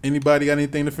 Anybody got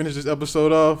anything to finish this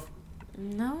episode off?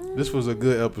 No. This was a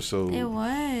good episode. It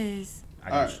was. I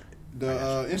All got right.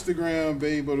 The Instagram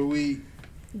babe of the week,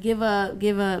 Give up.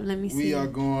 Let me see. we are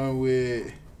going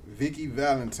with Vicky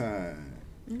Valentine.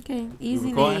 Okay. Easy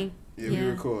recording? name. Yeah, we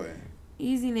recording.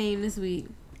 Easy name this week.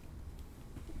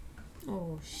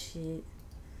 Oh shit.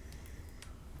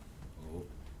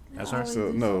 That's her.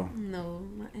 So no, No.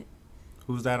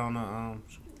 Who's that on the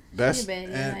that's Yeah,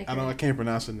 baby, and like I don't. her. I can't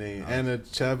pronounce her name. Anna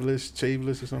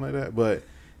Chavlis or something like that. But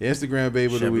the Instagram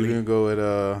babe of the week, we're gonna go with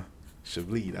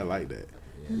Chavleed. I like that.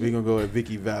 We're gonna go with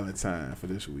Vicky Valentine for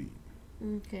this week.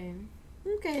 Okay.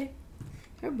 Okay.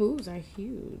 Her boobs are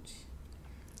huge.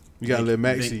 You gotta let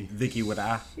Maxie. Vicky with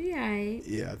I. She alright.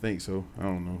 Yeah, I think so. I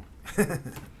don't know. I don't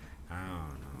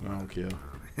know. I don't care.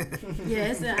 Yeah,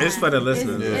 it's a It's for the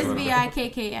listeners. It's Yeah.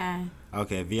 VIKKI.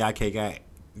 Okay, VIKKI.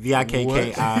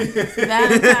 VIKKI.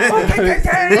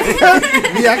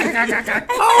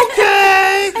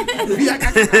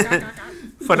 Valentine.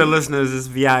 For the listeners, it's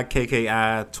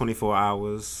VIKKI 24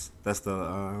 hours. That's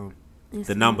the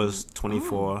numbers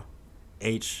 24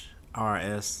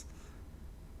 HRS.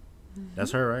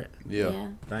 That's her, right? Yeah.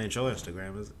 That ain't your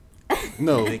Instagram, is it?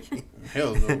 No.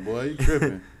 Hell no, boy. You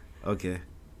tripping. Okay.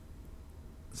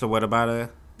 So what about her?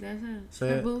 That's her. Say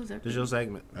Her it. boobs are This your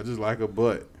segment. I just like a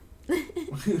butt.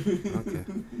 Okay.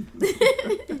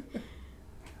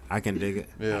 I can dig it.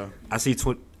 Yeah. I see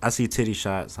titty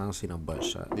shots. I don't see no butt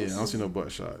shots. Yeah, I don't see no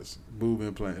butt shots. Boob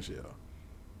implants, yeah.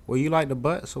 Well, you like the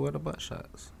butt, so where the butt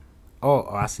shots? Oh,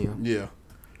 I see them. Yeah.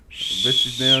 I bet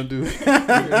you damn do.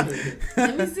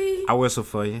 Let me see. I whistle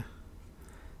for you.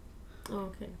 Oh,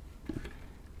 okay.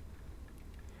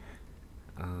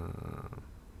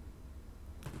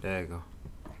 There you go.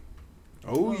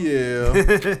 Oh, yeah.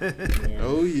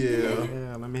 Oh, yeah.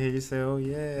 Yeah, let me hear you say, oh,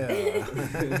 yeah.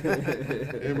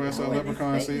 Everybody saw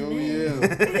Leprechaun say, oh,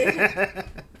 yeah.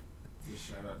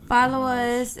 Follow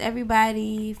us,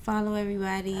 everybody. Follow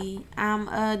everybody. I'm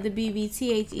the BB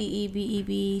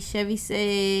THEEBEB. Chevy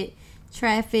said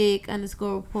traffic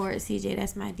 _report. CJ,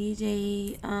 that's my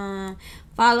DJ.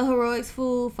 Follow Heroics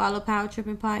Food. Follow Power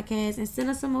Tripping Podcast, and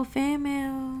send us some more fan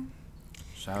mail.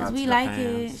 Shout Cause out we to like the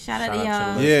fans. it. Shout out to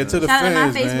y'all. the Yeah, to the Shout out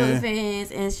fans, to my Facebook man.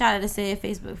 fans, and shout out to said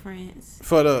Facebook friends.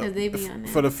 For 'Cause they be on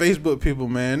there. the Facebook people,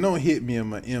 man, don't hit me in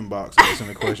my inbox asking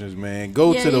the questions, man.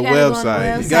 Go Yeah, to the you gotta go on the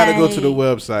website. You gotta go to the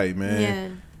website. website, man. Yeah,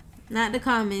 not the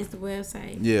comments, the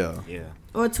website. Yeah. Yeah.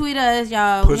 Or tweet us,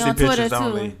 y'all. We Pussy on Twitter pictures too.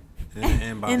 only. In the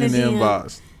inbox. In In the DM.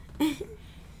 inbox.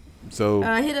 So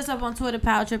Hit us up on Twitter,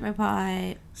 Power Tripping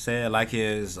Pod. Say it like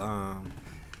his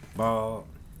bald.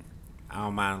 I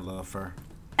don't mind a little fur.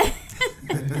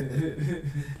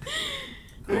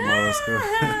 I'm old school.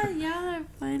 Y'all are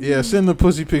funny. yeah, send the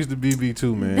pussy pics to BB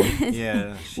too, man.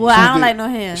 Yeah. Well, I don't the- like no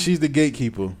hair. She's the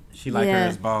gatekeeper. She like Yeah.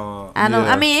 hers bald. I know.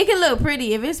 Yeah. I mean, it can look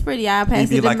pretty. If it's pretty, I'll pass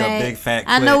be it to like a Mac. big fat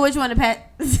I know clit. which one to pass.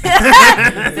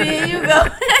 See, here you go.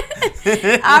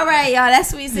 All right, y'all. That's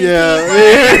Sweet 16.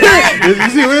 Yeah. You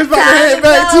see where it's about to head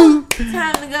back to?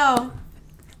 Time to go.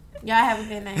 Y'all have a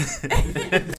good night.